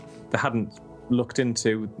 Because they hadn't looked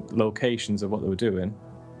into locations of what they were doing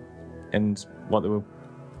and what they were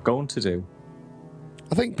going to do.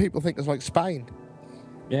 I think people think it's like Spain.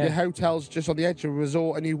 Yeah. Your hotel's just on the edge of a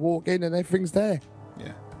resort and you walk in and everything's there.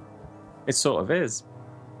 Yeah. It sort of is.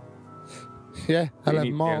 Yeah, 11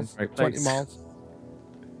 need to miles, be in the right 20 place. miles.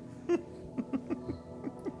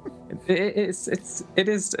 It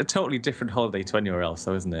is a totally different holiday to anywhere else,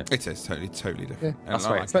 though, isn't it? It is totally different. Yeah. That's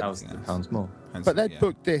why it's thousands of pounds more. But they'd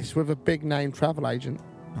booked this with a big name travel agent.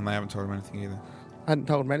 And they haven't told them anything either. Hadn't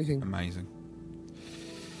told them anything. Amazing.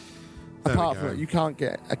 Apart from it, you can't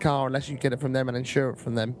get a car unless you get it from them and insure it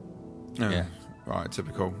from them. Oh, yeah. Right,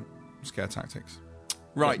 typical scare tactics.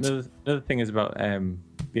 Right. Another thing is about the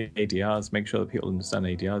ADRs. Make sure that people understand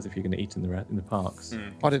ADRs if you're going to eat in the parks.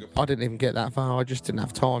 I didn't even get that far. I just didn't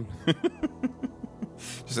have time.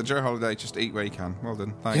 Just enjoy a holiday. Just eat where you can. Well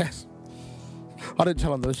done. Thanks. Yeah. I didn't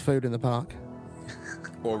tell them there was food in the park.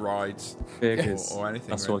 Or rides. Burgers. Or anything.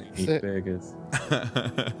 That's really. what you eat, burgers.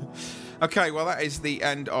 Okay, well, that is the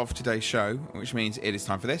end of today's show, which means it is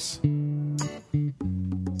time for this.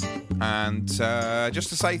 And just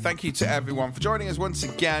to say thank you to everyone for joining us once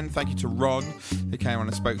again. Thank you to Ron, who came on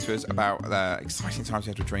and spoke to us about the exciting times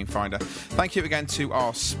we had with Dreamfinder. Thank you again to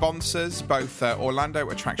our sponsors, both Orlando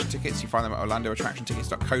Attraction Tickets. You find them at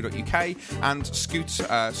orlandoattractiontickets.co.uk and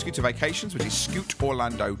Scooter Vacations, which is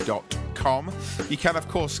scootorlando.com. You can, of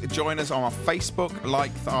course, join us on our Facebook,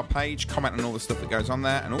 like our page, comment on all the stuff that goes on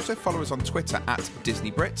there, and also follow us on Twitter at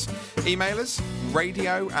DisneyBrit. Email us,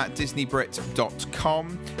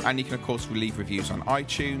 radio@disneybrit.com, and you can can, of course, leave reviews on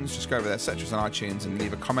iTunes. Just go over there, search us on iTunes, and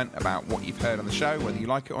leave a comment about what you've heard on the show, whether you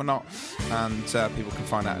like it or not, and people can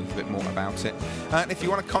find out a little bit more about it. And if you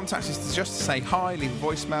want to contact us just to say hi, leave a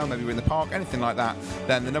voicemail, maybe we're in the park, anything like that,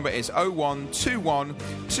 then the number is 0121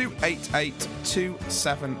 288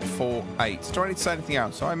 2748. Do I need to say anything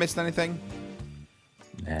else? Have I missed anything?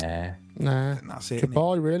 Nah. And that's it.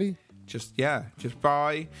 Goodbye, really. Just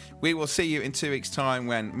bye. We will see you in 2 weeks' time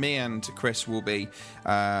when me and Chris will be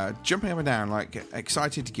jumping up and down like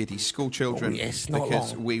excited, giddy school children. Oh, yes, not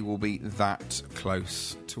because long. we will be that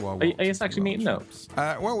close to our. Are you actually meeting up?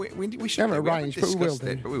 Well, we should. Haven't arranged, but we will discussed do.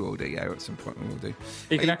 it, but we will do. Yeah, at some point we will do.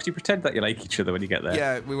 You can actually pretend that you like each other when you get there.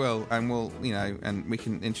 Yeah, we will, and we'll, and we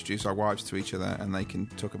can introduce our wives to each other, and they can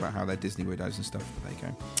talk about how they're Disney widows and stuff. There you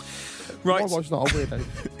go. Right. My wife's not a weirdo.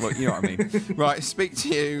 Well, you know what I mean. Right, speak to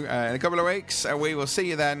you in a couple of weeks, and we will see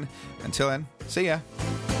you then. Until then, see ya.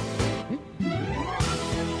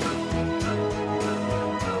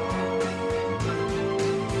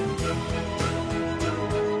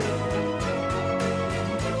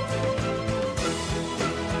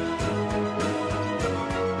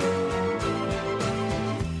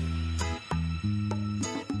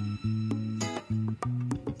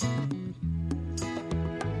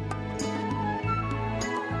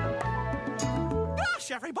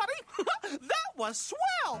 Everybody, that was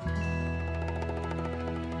swell!